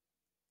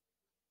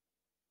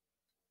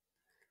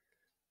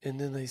 And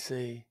then I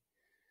say,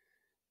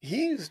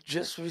 he is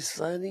just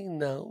reciting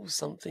now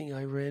something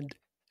I read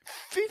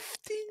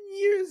 15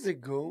 years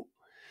ago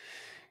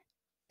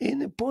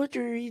in a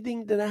poetry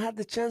reading that I had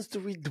the chance to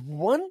read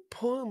one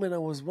poem, and I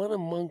was one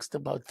amongst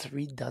about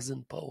 3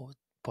 dozen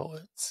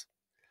poets.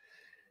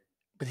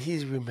 But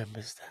he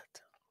remembers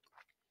that.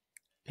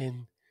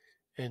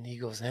 And he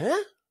goes,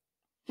 huh?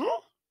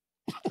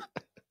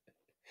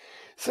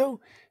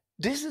 So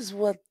this is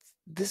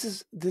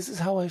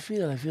how I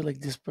feel. I feel like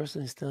this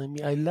person is telling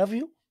me, I love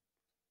you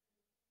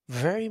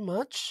very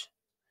much.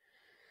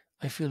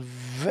 I feel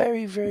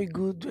very, very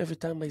good every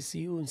time I see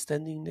you and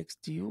standing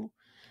next to you.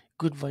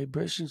 Good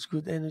vibrations,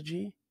 good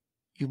energy.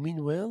 You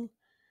mean well.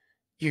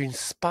 You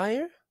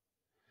inspire.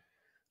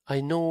 I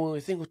know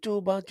a thing or two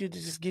about you.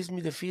 This just gives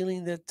me the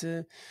feeling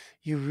that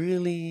you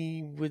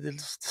really, with the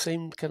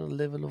same kind of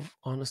level of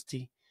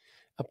honesty,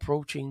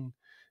 approaching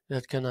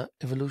that kind of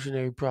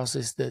evolutionary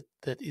process that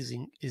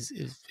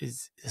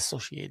is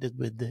associated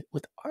with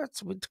with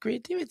arts, with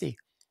creativity,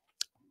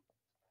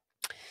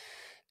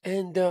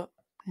 and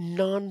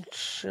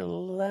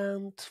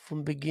nonchalant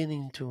from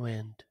beginning to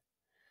end.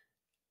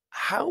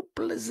 How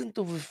pleasant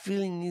of a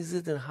feeling is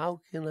it, and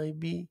how can I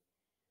be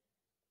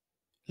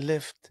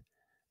left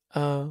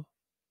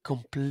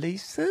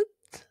complacent?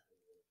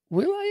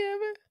 Will I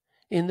ever?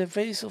 In the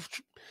face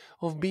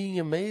of being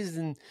amazed,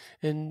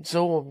 and so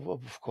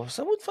of course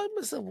I would find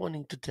myself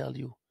wanting to tell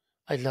you,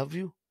 I love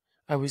you,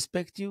 I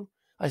respect you,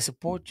 I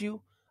support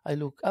you, I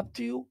look up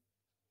to you,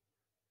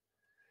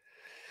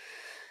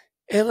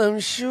 and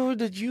I'm sure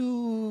that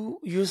you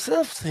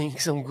yourself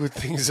think some good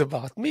things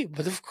about me.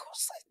 But of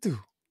course I do.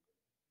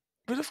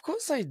 But of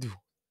course I do.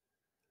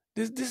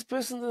 This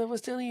person that I was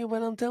telling you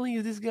about, I'm telling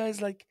you, this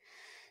guy's like,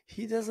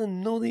 he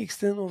doesn't know the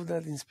extent of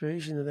that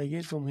inspiration that I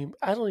get from him.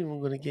 I don't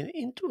even gonna get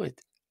into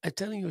it. I'm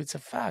telling you, it's a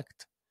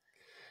fact.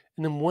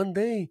 And then one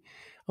day,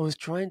 I was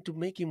trying to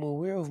make him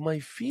aware of my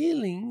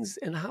feelings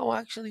and how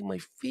actually my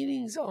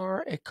feelings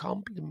are a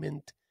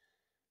compliment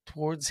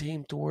towards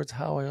him, towards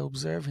how I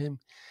observe him,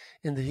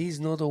 and that he's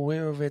not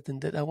aware of it,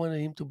 and that I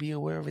wanted him to be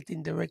aware of it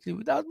indirectly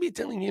without me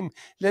telling him,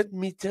 let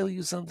me tell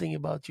you something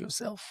about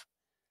yourself.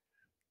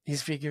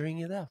 He's figuring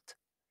it out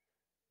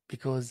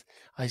because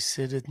I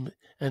said it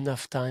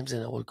enough times,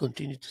 and I will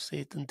continue to say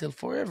it until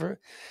forever.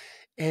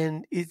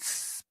 And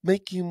it's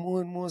making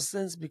more and more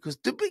sense because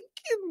to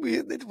begin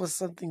with, it was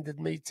something that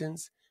made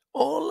sense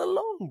all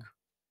along.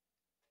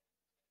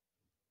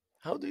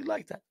 How do you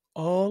like that?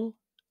 All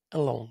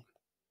along.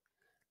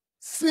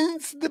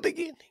 Since the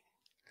beginning.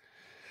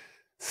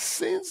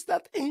 Since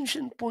that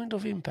ancient point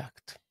of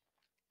impact.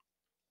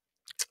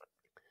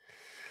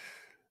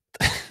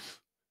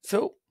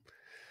 So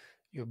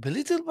you're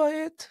belittled by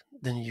it,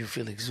 then you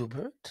feel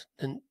exuberant,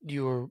 then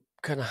you're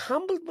kind of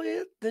humbled by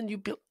it, then you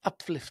feel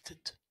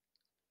uplifted.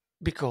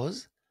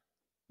 Because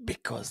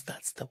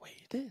that's the way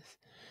it is.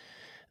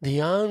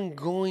 The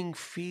ongoing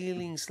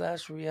feeling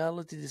slash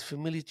reality that's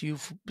familiar to you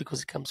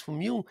because it comes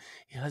from you,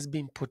 it has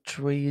been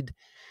portrayed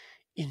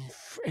in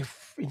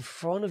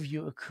front of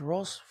you,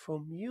 across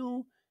from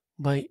you,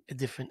 by a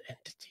different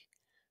entity.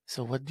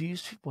 So what do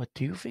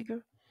you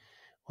figure?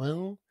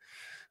 Well,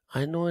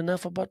 I know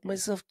enough about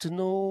myself to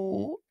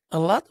know a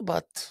lot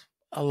about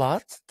a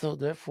lot, so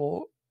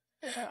therefore,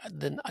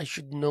 then I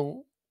should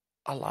know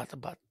a lot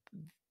about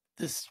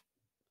this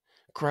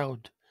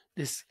crowd,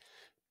 these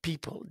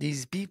people,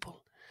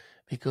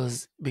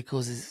 because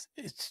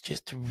it's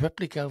just a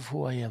replica of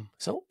who I am.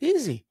 So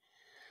easy.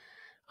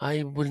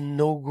 I will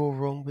no go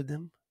wrong with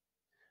them.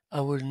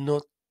 I will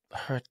not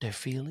hurt their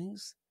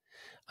feelings.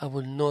 I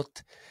will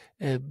not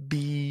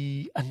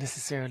be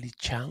unnecessarily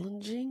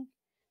challenging.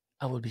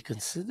 I will be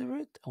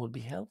considerate. I will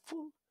be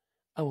helpful.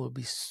 I will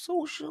be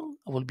social.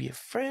 I will be a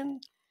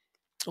friend.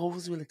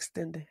 Always will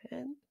extend a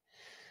hand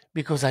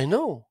because I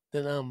know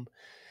that I'm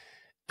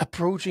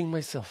approaching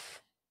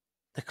myself.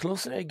 The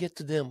closer I get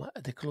to them,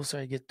 the closer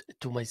I get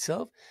to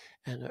myself,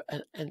 and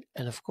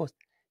of course,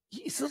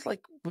 it's not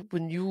like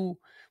when you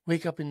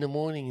wake up in the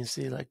morning and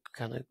say like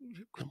kind of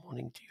good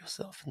morning to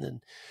yourself, and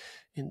then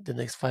in the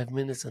next 5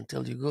 minutes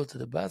until you go to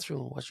the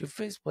bathroom, wash your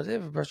face,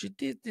 whatever, brush your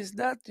teeth, this,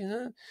 that,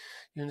 you're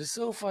on the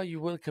sofa,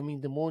 you're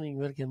welcoming the morning,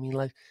 welcoming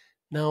life.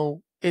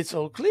 Now it's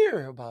all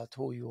clear about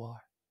who you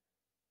are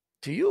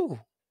to you.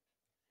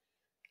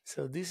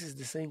 So this is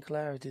the same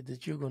clarity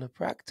that you're going to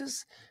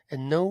practice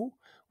and know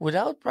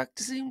without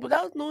practicing,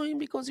 without knowing,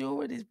 because you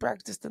already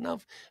practiced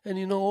enough and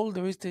you know all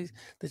there is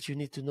that you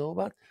need to know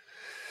about.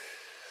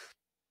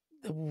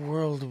 The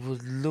world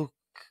would look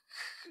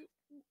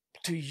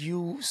to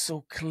you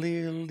so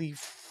clearly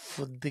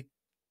for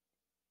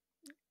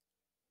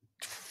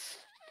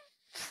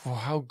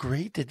how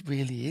great it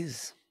really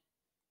is.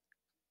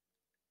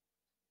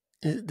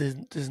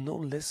 There's no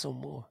less or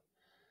more.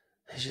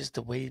 It's just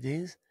the way it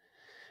is.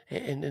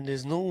 And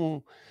there's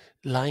no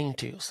lying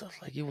to yourself.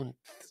 Like you wouldn't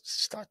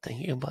start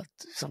thinking about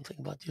something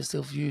about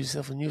yourself,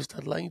 and you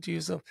start lying to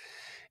yourself,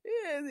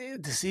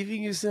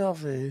 deceiving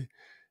yourself,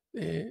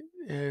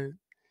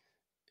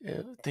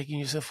 taking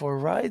yourself for a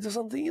ride or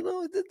something. It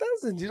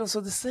doesn't.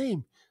 So the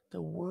same.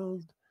 The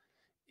world,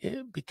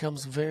 it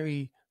becomes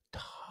very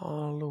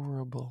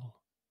tolerable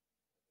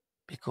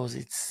because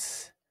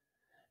it's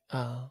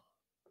um,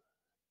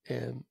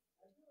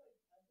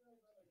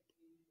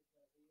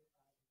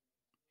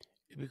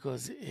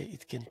 because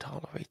it can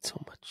tolerate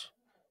so much.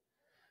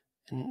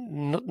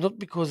 And not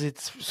because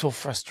it's so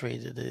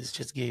frustrated that it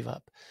just gave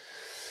up.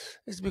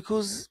 It's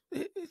because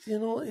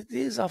it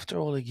is after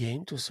all a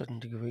game to a certain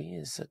degree,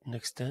 a certain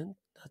extent,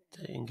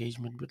 that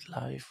engagement with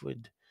life,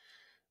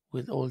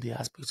 with all the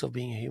aspects of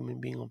being a human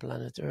being on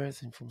planet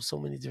Earth, and from so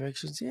many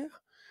directions. Yeah,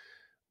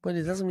 but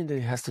it doesn't mean that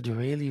it has to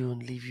derail you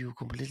and leave you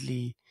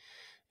completely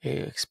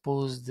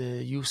exposed,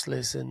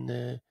 useless,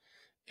 and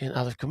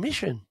out of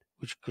commission,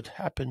 which could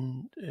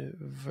happen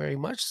very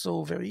much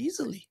so, very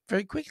easily,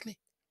 very quickly.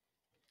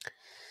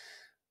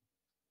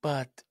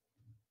 But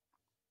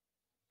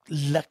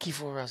lucky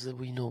for us that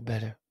we know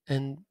better.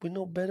 And we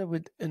know better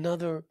with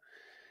another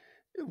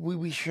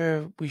We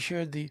share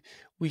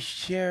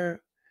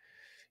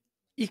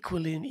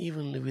equally and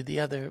evenly with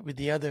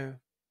the other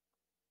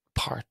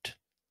part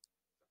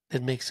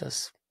that makes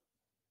us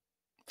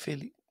feel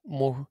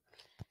more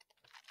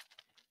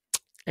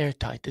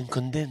airtight and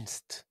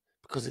condensed,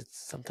 because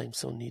it's sometimes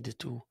so needed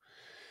to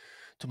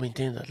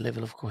maintain that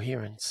level of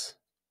coherence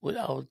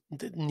without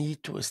the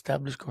need to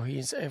establish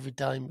coherence every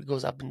time it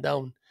goes up and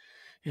down.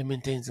 It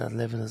maintains that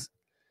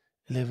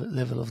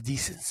level of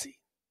decency.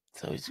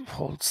 So it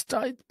holds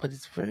tight, but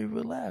it's very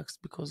relaxed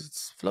because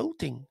it's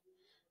floating.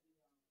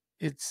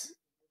 It's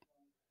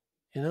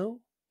you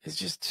know, it's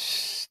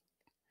just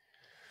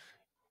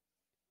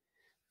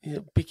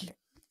picking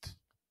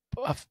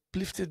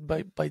uplifted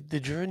by the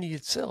journey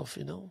itself.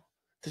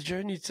 The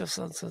journey itself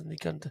suddenly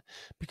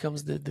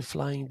becomes the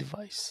flying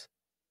device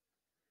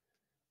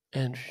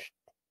and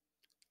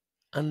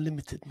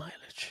unlimited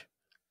mileage.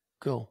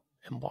 Go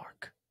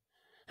embark,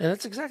 and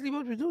that's exactly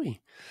what we're doing.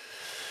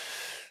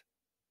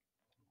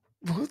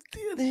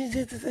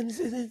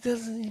 It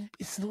doesn't.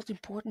 It's not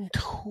important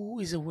who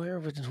is aware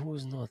of it and who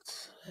is not.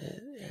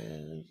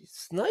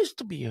 It's nice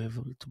to be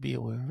able to be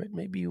aware of it.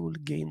 Maybe you will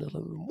gain a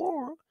little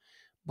more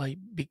by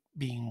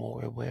being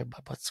more aware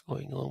about what's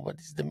going on. What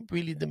is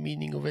really the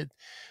meaning of it?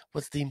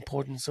 What's the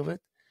importance of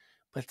it?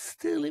 But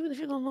still, even if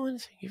you don't know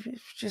anything, if you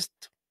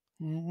just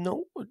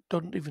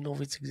don't even know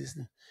of its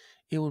existence,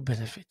 it will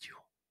benefit you,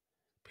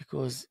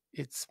 because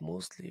it's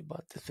mostly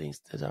about the things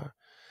that are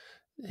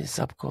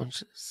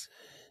subconscious,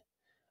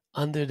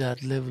 under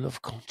that level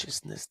of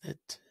consciousness,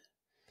 that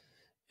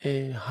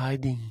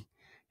hiding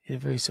in a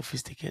very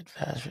sophisticated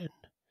fashion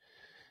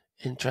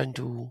and trying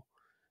to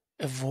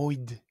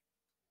avoid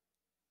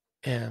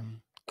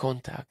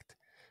contact,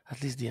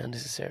 at least the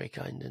unnecessary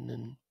kind, and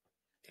then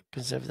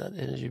preserve that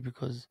energy,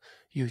 because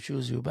you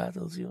choose your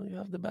battles. You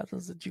have the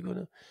battles that you're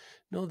gonna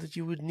know that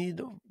you would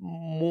need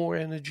more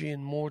energy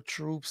and more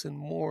troops and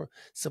more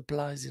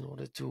supplies in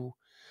order to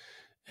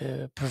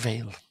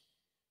prevail.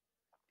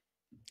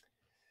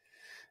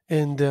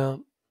 And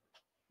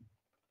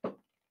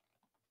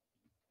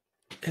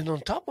and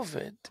on top of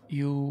it,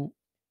 you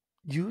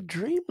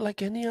dream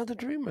like any other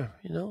dreamer,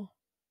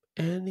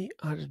 any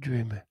other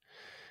dreamer,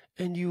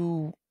 and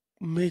you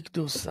make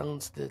those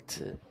sounds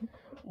that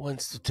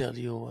wants to tell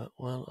you,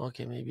 well,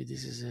 okay, maybe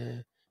this is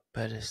a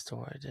better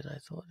story than I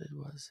thought it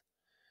was,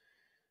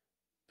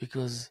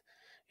 because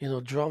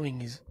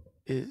drawing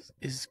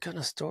is kind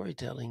of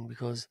storytelling.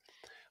 Because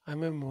I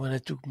remember when I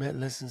took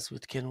lessons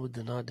with Kenwood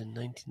Denard in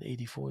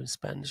 1984 in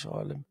Spanish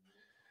Harlem.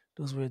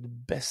 Those were the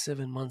best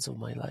 7 months of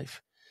my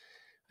life.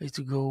 I used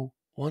to go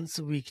once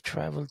a week,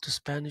 travel to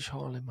Spanish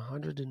Harlem,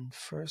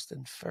 101st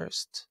and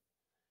 1st,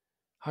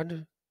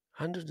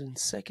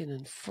 102nd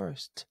and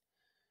 1st.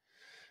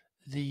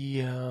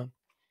 The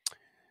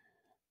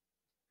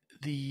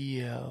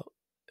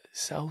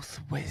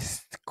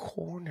southwest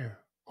corner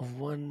of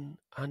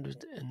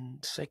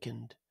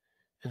 102nd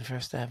and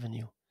First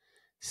Avenue,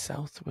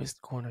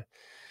 southwest corner,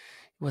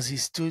 was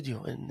his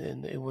studio,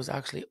 and it was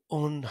actually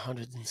on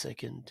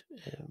 102nd,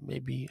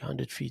 maybe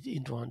 100 feet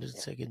into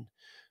 102nd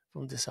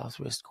from the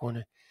southwest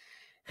corner.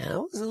 And I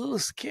was a little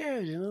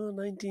scared,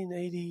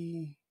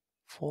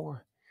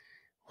 1984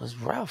 was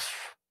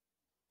rough.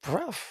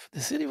 Rough. The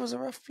city was a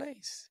rough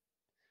place.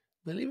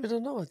 Believe it or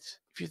not,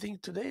 if you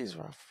think today is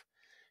rough,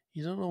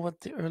 you don't know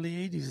what the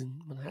early 80s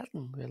in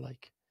Manhattan were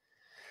like.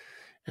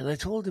 And I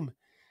told him,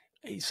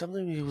 hey,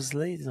 sometimes it was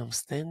late and I'm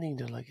standing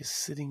there like a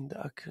sitting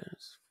duck,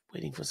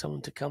 waiting for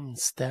someone to come and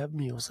stab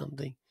me or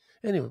something.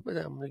 Anyway, but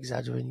I'm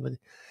exaggerating. But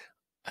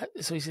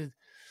so he said,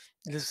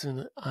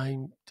 listen,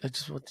 I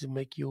just want to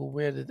make you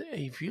aware that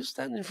if you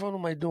stand in front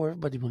of my door,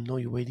 everybody will know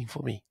you're waiting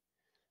for me.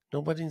 No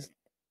one's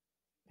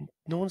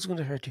going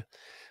to hurt you.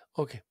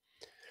 Okay.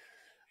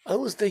 I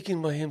was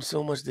taken by him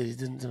so much that it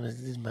didn't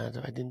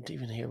matter. I didn't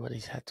even hear what he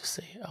had to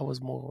say. I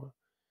was more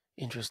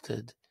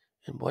interested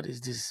in what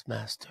is this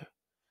master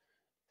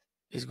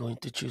is going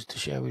to choose to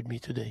share with me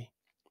today.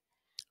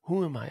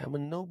 Who am I? I'm a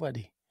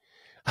nobody.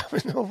 I'm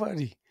a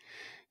nobody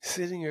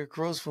sitting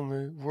across from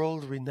a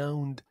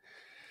world-renowned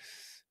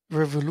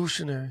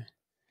revolutionary,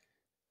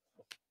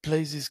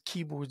 plays his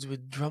keyboards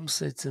with drum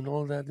sets and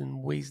all that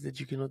in ways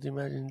that you cannot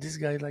imagine. This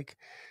guy, like,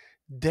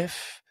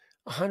 deaf,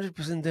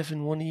 100% deaf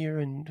in one ear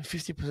and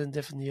 50%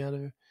 deaf in the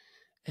other,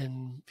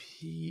 and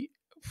he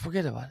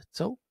forget about it.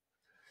 So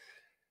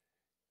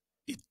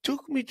it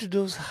took me to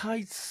those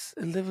heights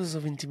and levels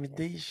of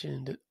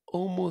intimidation that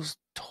almost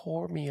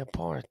tore me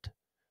apart,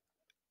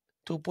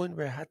 to a point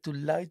where I had to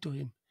lie to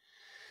him.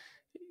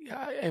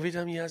 Every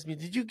time he asked me,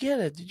 "Did you get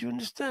it? Did you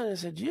understand?" I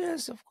said,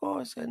 "Yes, of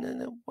course." And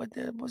then I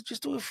was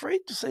just too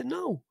afraid to say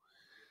no.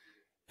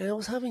 And I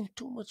was having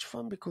too much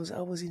fun because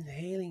I was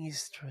inhaling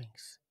his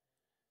strength.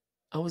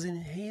 I was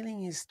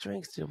inhaling his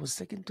strength that was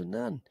second to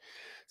none.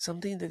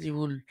 Something that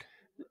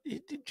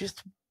it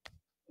just,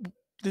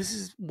 this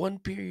is one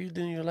period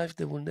in your life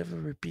that will never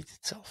repeat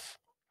itself.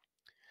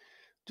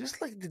 Just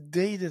like the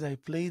day that I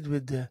played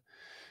with a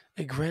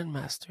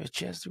grandmaster, a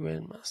chess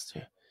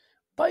grandmaster.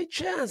 By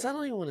chance, I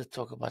don't even want to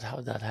talk about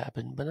how that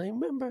happened, but I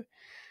remember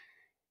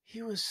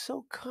he was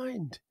so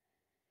kind.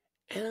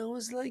 And I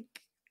was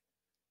like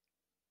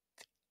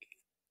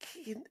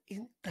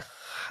in the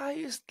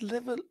highest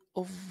level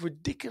of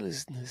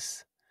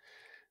ridiculousness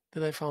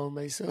that I found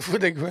myself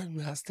with a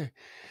grandmaster.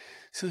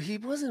 So he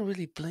wasn't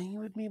really playing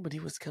with me, but he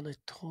was kind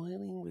of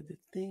toiling with the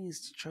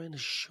things, trying to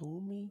show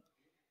me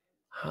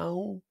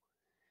how,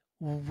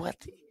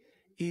 what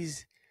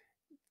is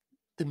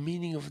the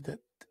meaning of that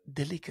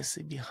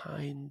delicacy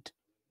behind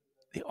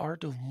the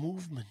art of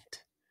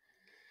movement.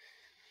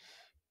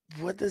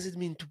 What does it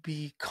mean to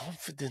be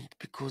confident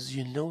because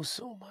you know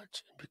so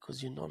much and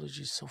because your knowledge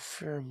is so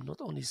firm,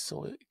 not only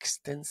so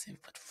extensive,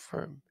 but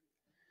firm?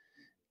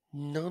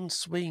 Non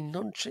swaying,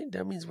 non change.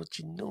 That means what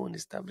you know and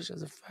establish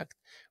as a fact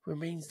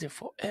remains there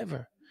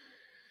forever.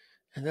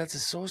 And that's a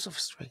source of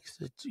strength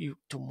that you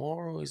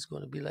tomorrow is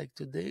going to be like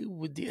today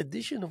with the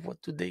addition of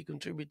what today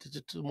contributed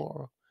to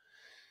tomorrow.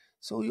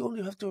 So you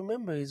only have to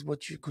remember is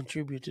what you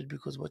contributed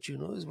because what you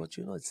know is what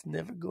you know. It's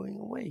never going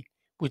away.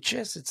 With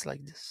chess, it's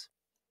like this.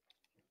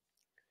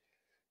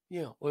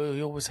 Yeah, well,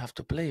 you always have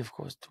to play, of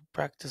course, to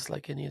practice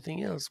like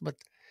anything else, but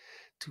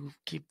to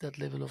keep that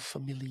level of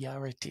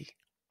familiarity.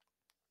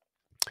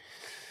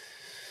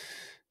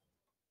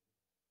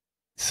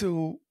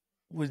 So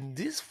when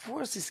this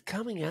force is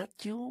coming at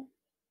you,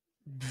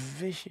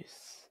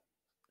 vicious.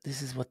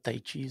 This is what Tai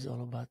Chi is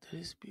all about. It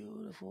is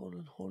beautiful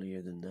and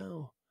holier than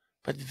thou,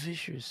 but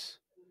vicious.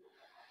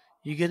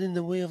 You get in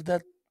the way of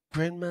that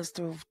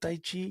grandmaster of Tai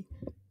Chi,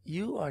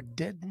 you are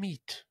dead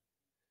meat.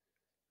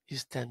 You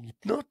stand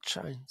no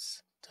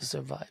chance to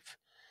survive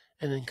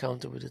an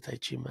encounter with a Tai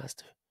Chi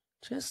master.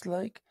 Just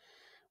like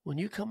when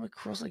you come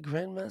across a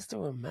grandmaster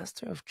or a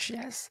master of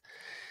chess,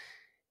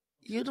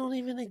 you don't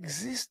even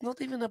exist,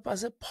 not even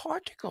as a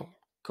particle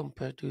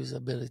compared to his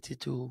ability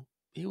to.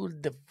 He will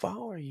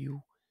devour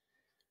you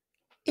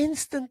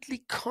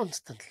instantly,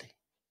 constantly.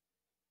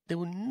 There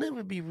will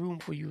never be room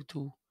for you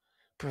to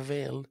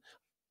prevail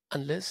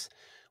unless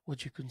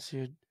what you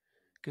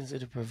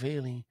consider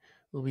prevailing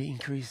will be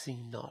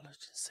increasing knowledge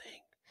and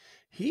saying,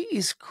 he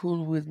is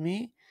cool with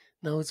me,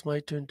 now it's my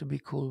turn to be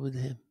cool with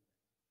him.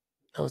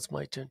 Now it's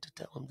my turn to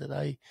tell him that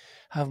I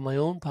have my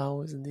own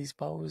powers, and these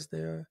powers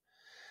there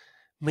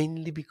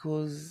mainly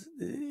because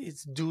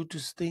it's due to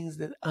things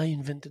that I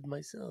invented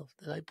myself,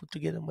 that I put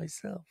together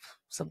myself,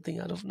 something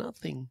out of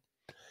nothing.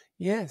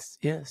 Yes,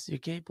 yes, you're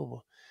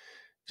capable.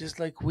 Just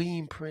like we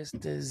impressed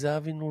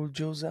Zawinul,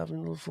 Joe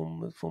Zawinul from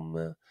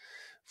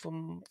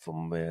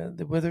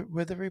the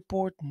weather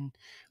report, and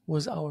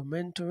was our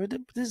mentor.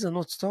 These are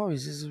not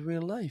stories. This is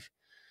real life.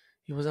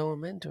 He was our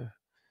mentor.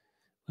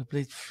 We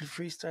played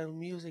freestyle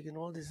music and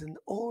all this, and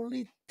all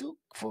it took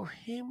for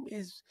him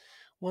is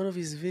one of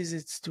his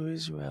visits to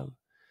Israel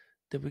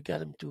that we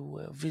got him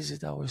to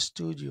visit our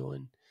studio,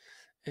 and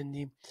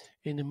in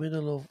the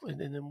middle of and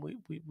then we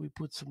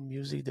put some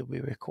music that we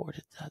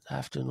recorded that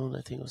afternoon,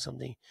 I think, or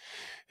something.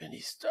 And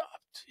he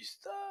stopped,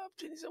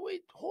 and he said,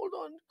 wait, hold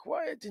on,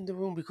 quiet in the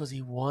room, because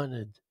he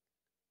wanted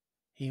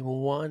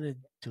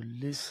to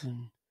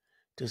listen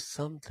to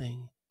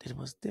something that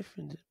was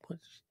different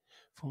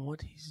from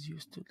what he's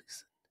used to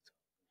listen.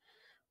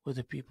 With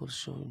the people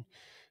showing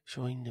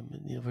them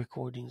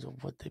recordings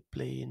of what they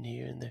play in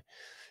here and there.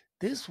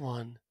 This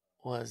one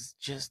was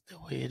just the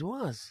way it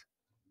was.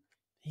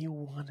 He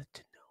wanted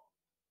to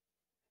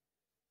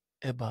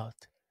know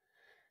about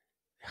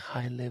a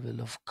high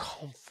level of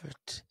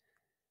comfort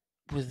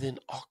within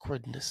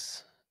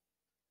awkwardness.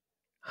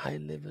 High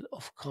level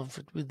of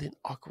comfort within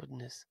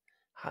awkwardness.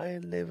 High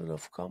level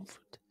of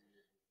comfort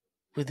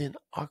within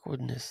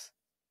awkwardness.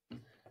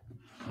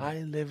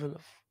 High level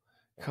of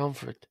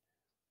comfort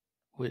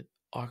with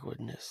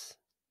awkwardness.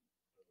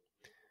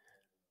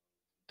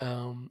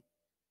 Um,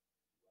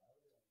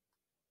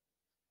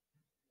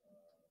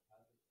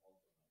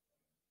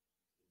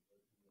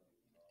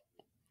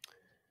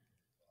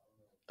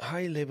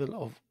 High level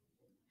of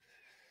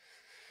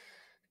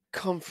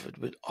comfort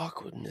with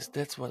awkwardness.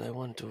 That's what I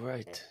want to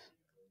write.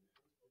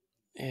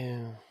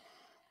 Um,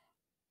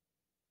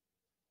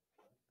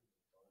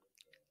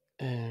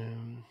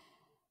 um,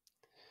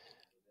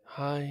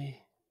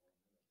 High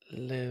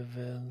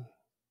level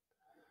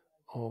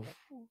of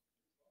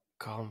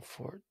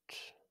comfort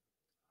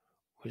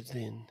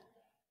within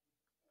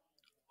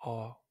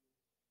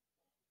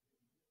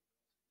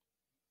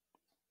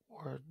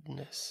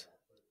awkwardness.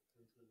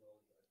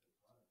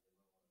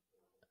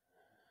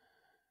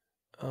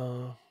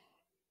 Uh,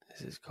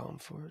 this is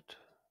comfort.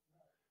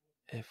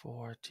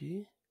 Fort.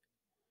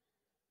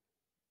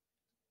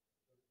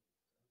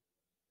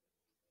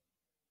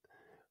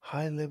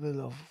 High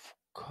level of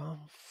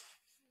comfort.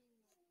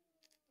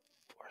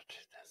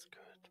 That's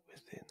good.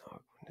 Within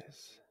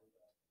awkwardness.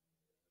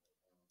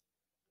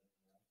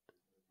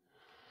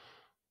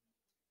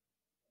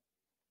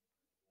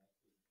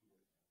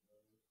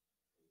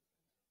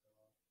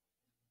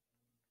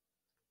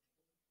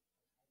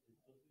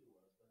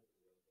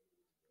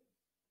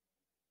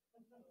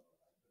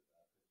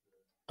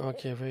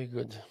 Okay, very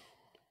good.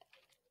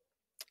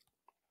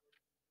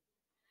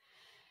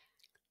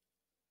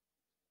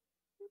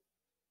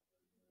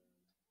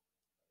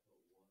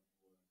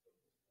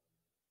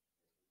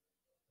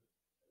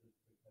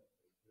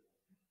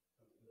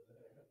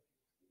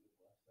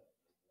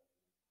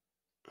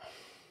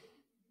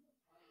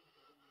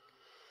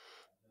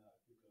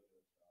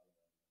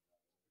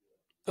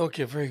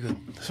 Okay, very good.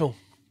 So,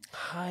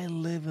 high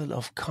level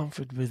of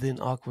comfort within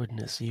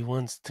awkwardness. He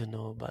wants to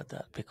know about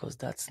that because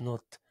that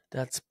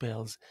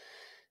spells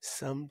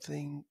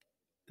something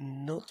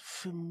not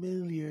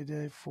familiar,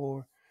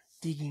 therefore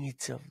digging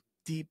itself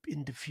deep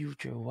in the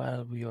future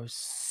while we are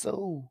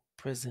so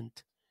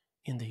present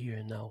in the here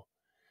and now.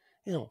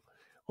 You know,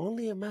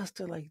 only a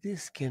master like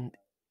this can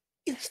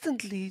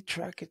instantly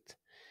track it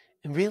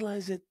and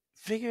realize it,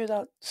 figure it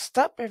out,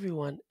 stop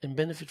everyone and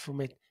benefit from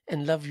it,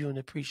 and love you and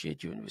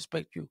appreciate you and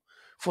respect you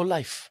for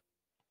life.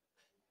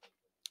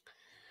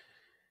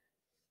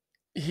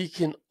 He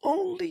can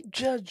only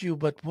judge you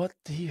but what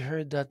he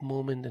heard that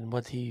moment and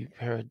what he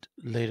heard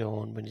later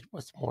on when it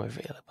was more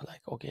available.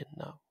 Like, okay,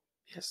 now,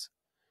 yes.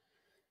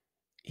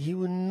 He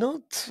will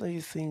not say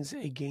things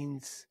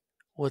against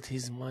what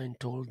his mind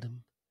told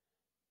him.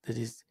 That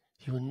is,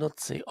 he will not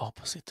say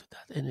opposite to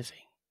that,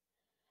 anything.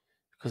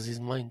 Because his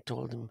mind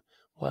told him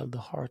while the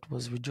heart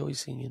was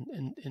rejoicing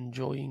and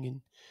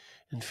enjoying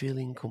and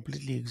feeling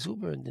completely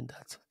exuberant in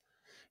that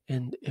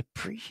and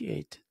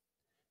appreciative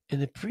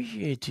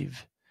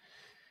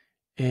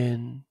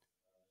and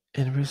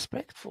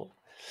respectful.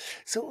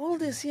 So all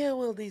this, yeah,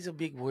 well, these are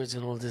big words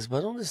and all this,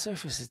 but on the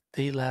surface,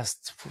 they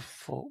last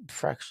for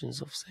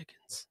fractions of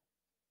seconds,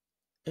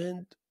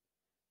 and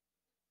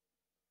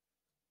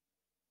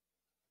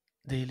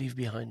they leave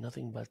behind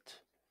nothing but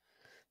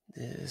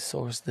the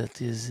source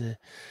that is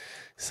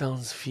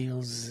sounds,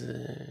 feels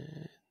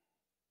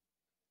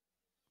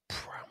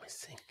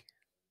promising.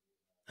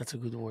 That's a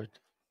good word.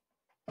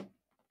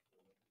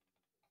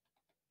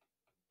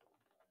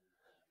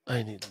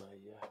 I need my.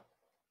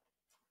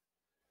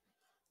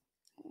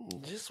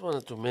 Just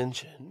wanted to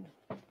mention.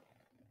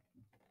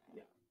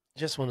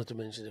 Just wanted to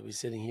mention that we're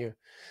sitting here,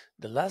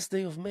 the last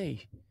day of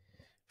May,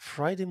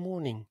 Friday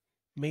morning,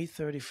 May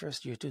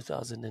 31st, year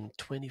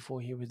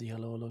 2024, here with the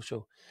Hello Hello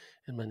Show.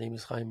 And my name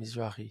is Haim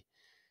Mizrahi.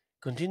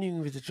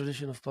 Continuing with the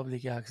tradition of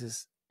public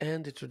access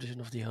and the tradition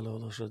of the Hello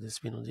Hello Show that's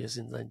been on the air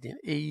since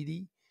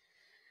 1980.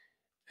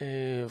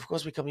 Of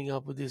course, we're coming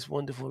up with this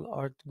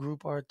wonderful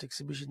group art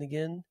exhibition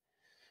again.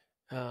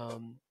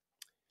 Um,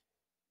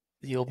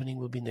 the opening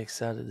will be next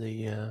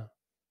Saturday,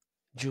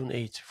 June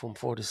 8th from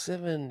 4 to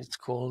 7. It's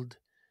called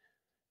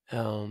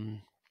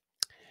um,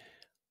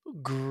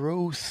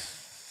 Growth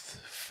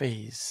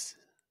Phase.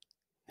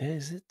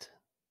 Is it?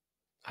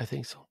 I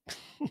think so.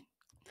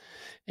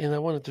 And I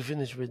wanted to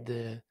finish with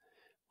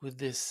with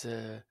this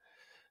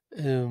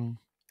um,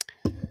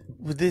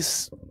 with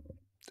this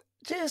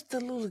just a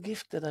little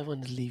gift that I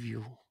want to leave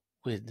you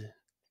with,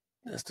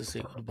 as to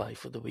say goodbye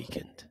for the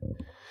weekend.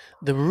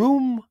 The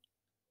room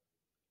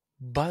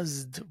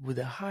buzzed with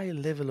a high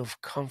level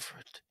of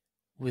comfort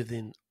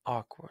within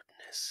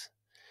awkwardness,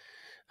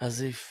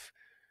 as if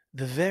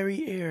the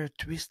very air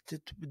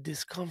twisted with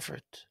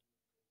discomfort.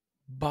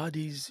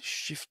 Bodies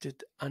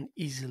shifted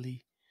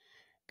uneasily,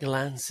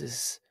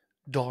 glances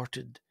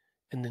darted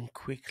and then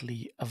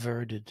quickly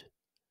averted.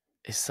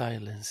 A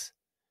silence,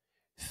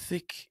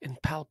 thick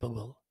and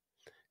palpable,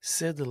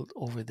 settled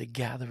over the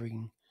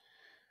gathering,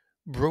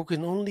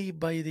 broken only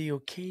by the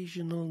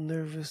occasional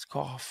nervous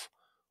cough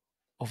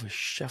of a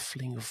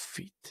shuffling of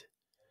feet,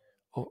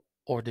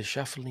 or the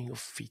shuffling of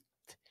feet.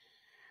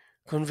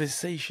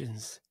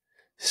 Conversations,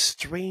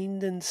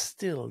 strained and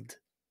stilled,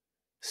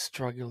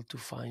 struggled to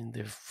find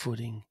their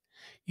footing.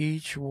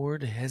 Each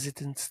word a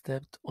hesitant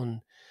step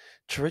on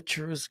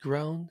treacherous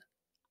ground.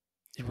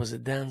 It was a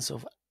dance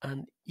of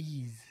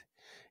unease,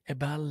 a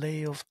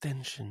ballet of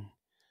tension,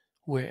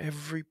 where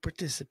every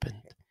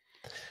participant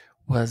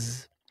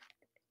was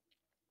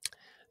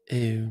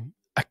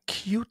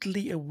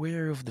acutely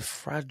aware of the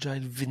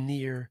fragile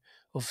veneer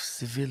of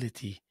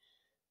civility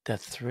that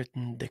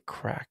threatened to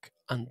crack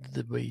under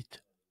the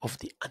weight of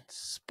the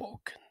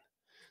unspoken.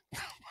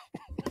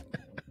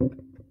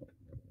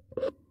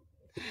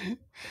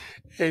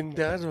 And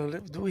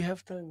do we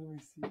have time? Let me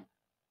see.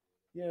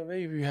 Yeah,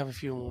 maybe we have a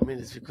few more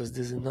minutes because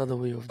there's another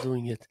way of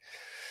doing it.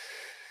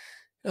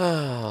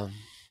 Ah,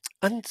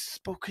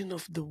 unspoken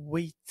of the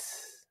weight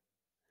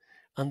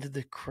under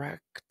the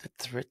crack that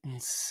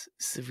threatens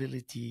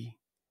civility,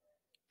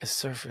 a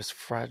surface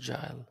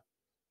fragile,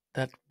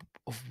 that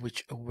of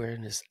which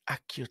awareness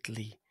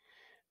acutely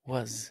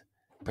was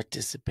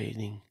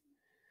participating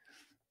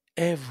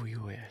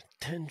everywhere.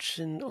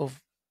 Tension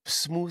of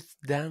smooth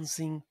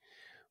dancing,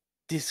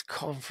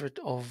 discomfort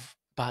of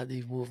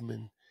body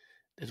movement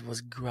that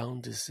was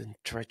groundless and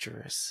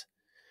treacherous.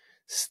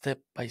 Step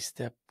by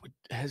step, with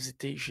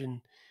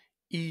hesitation,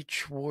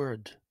 each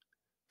word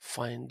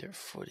find their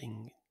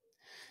footing,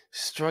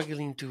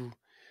 struggling to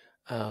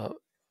uh,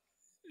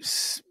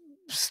 s-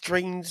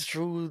 strain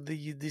through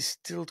the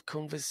distilled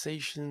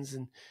conversations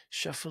and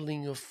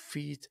shuffling of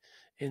feet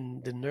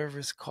and the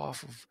nervous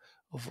cough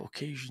of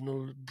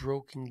occasional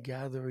broken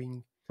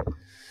gathering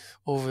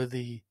over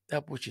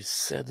that which is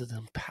settled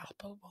and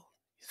palpable.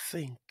 You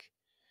think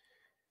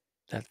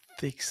that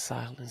thick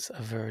silence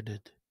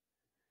averted,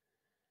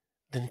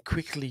 then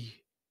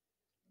quickly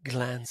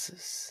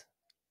glances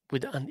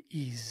with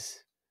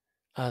unease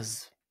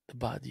as the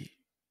body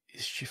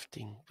is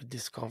shifting with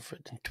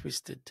discomfort and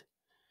twisted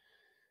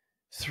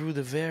through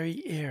the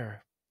very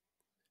air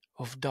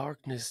of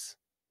darkness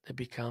that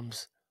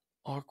becomes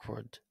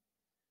awkward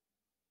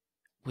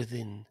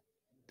within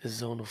the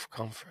zone of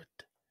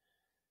comfort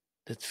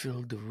that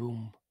filled the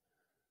room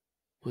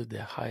with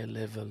a high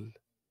level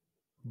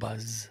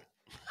buzz.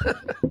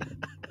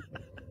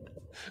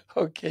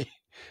 Okay,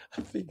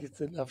 I think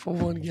it's enough for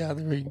one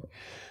gathering.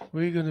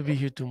 We're gonna be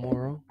here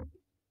tomorrow.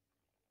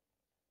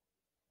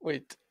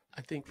 Wait,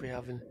 I think we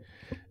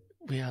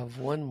have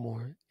one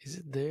more. Is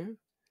it there?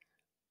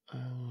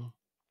 Um,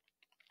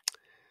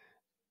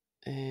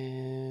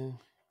 uh,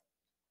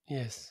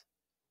 yes.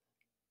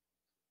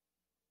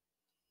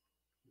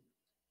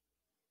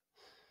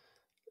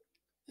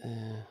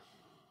 Uh,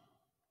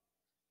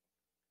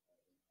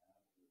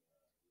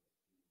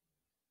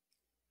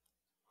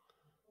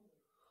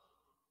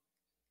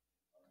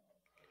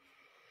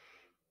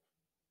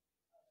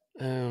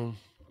 um,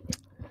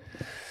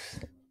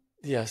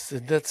 yes,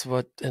 that's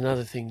what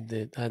another thing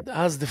that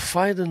as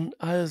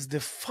the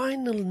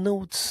final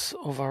notes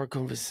of our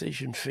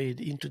conversation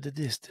fade into the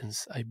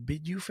distance, I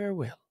bid you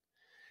farewell.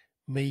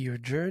 May your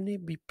journey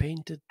be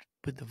painted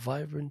with the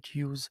vibrant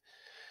hues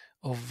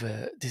of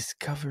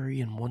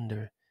discovery and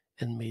wonder,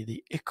 and may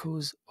the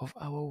echoes of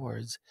our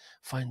words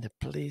find a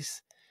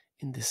place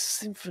in the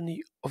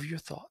symphony of your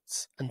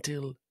thoughts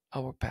until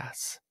our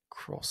paths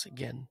cross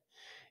again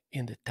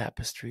in the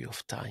tapestry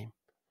of time.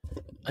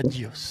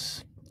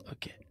 Adios.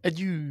 Okay.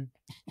 Adieu.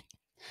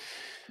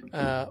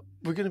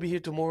 We're going to be here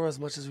tomorrow as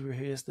much as we were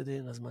here yesterday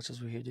and as much as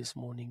we were here this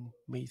morning,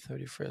 May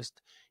 31st,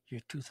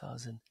 year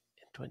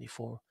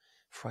 2024,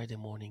 Friday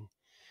morning,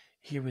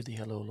 here with the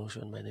Hello Hello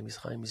Show. And my name is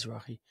Haim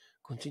Mizrahi,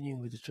 continuing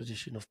with the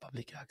tradition of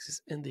public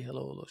access and the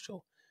Hello Hello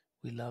Show.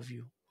 We love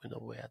you. We know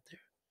we're out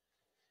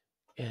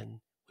there. And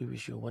we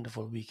wish you a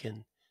wonderful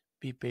weekend.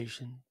 Be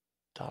patient,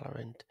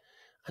 tolerant,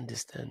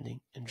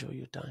 understanding. Enjoy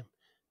your time.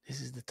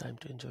 This is the time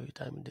to enjoy your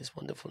time in this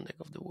wonderful neck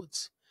of the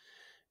woods.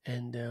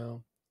 And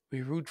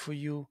we root for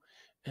you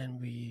and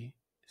we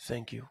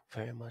thank you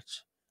very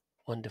much.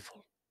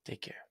 Wonderful.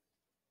 Take care.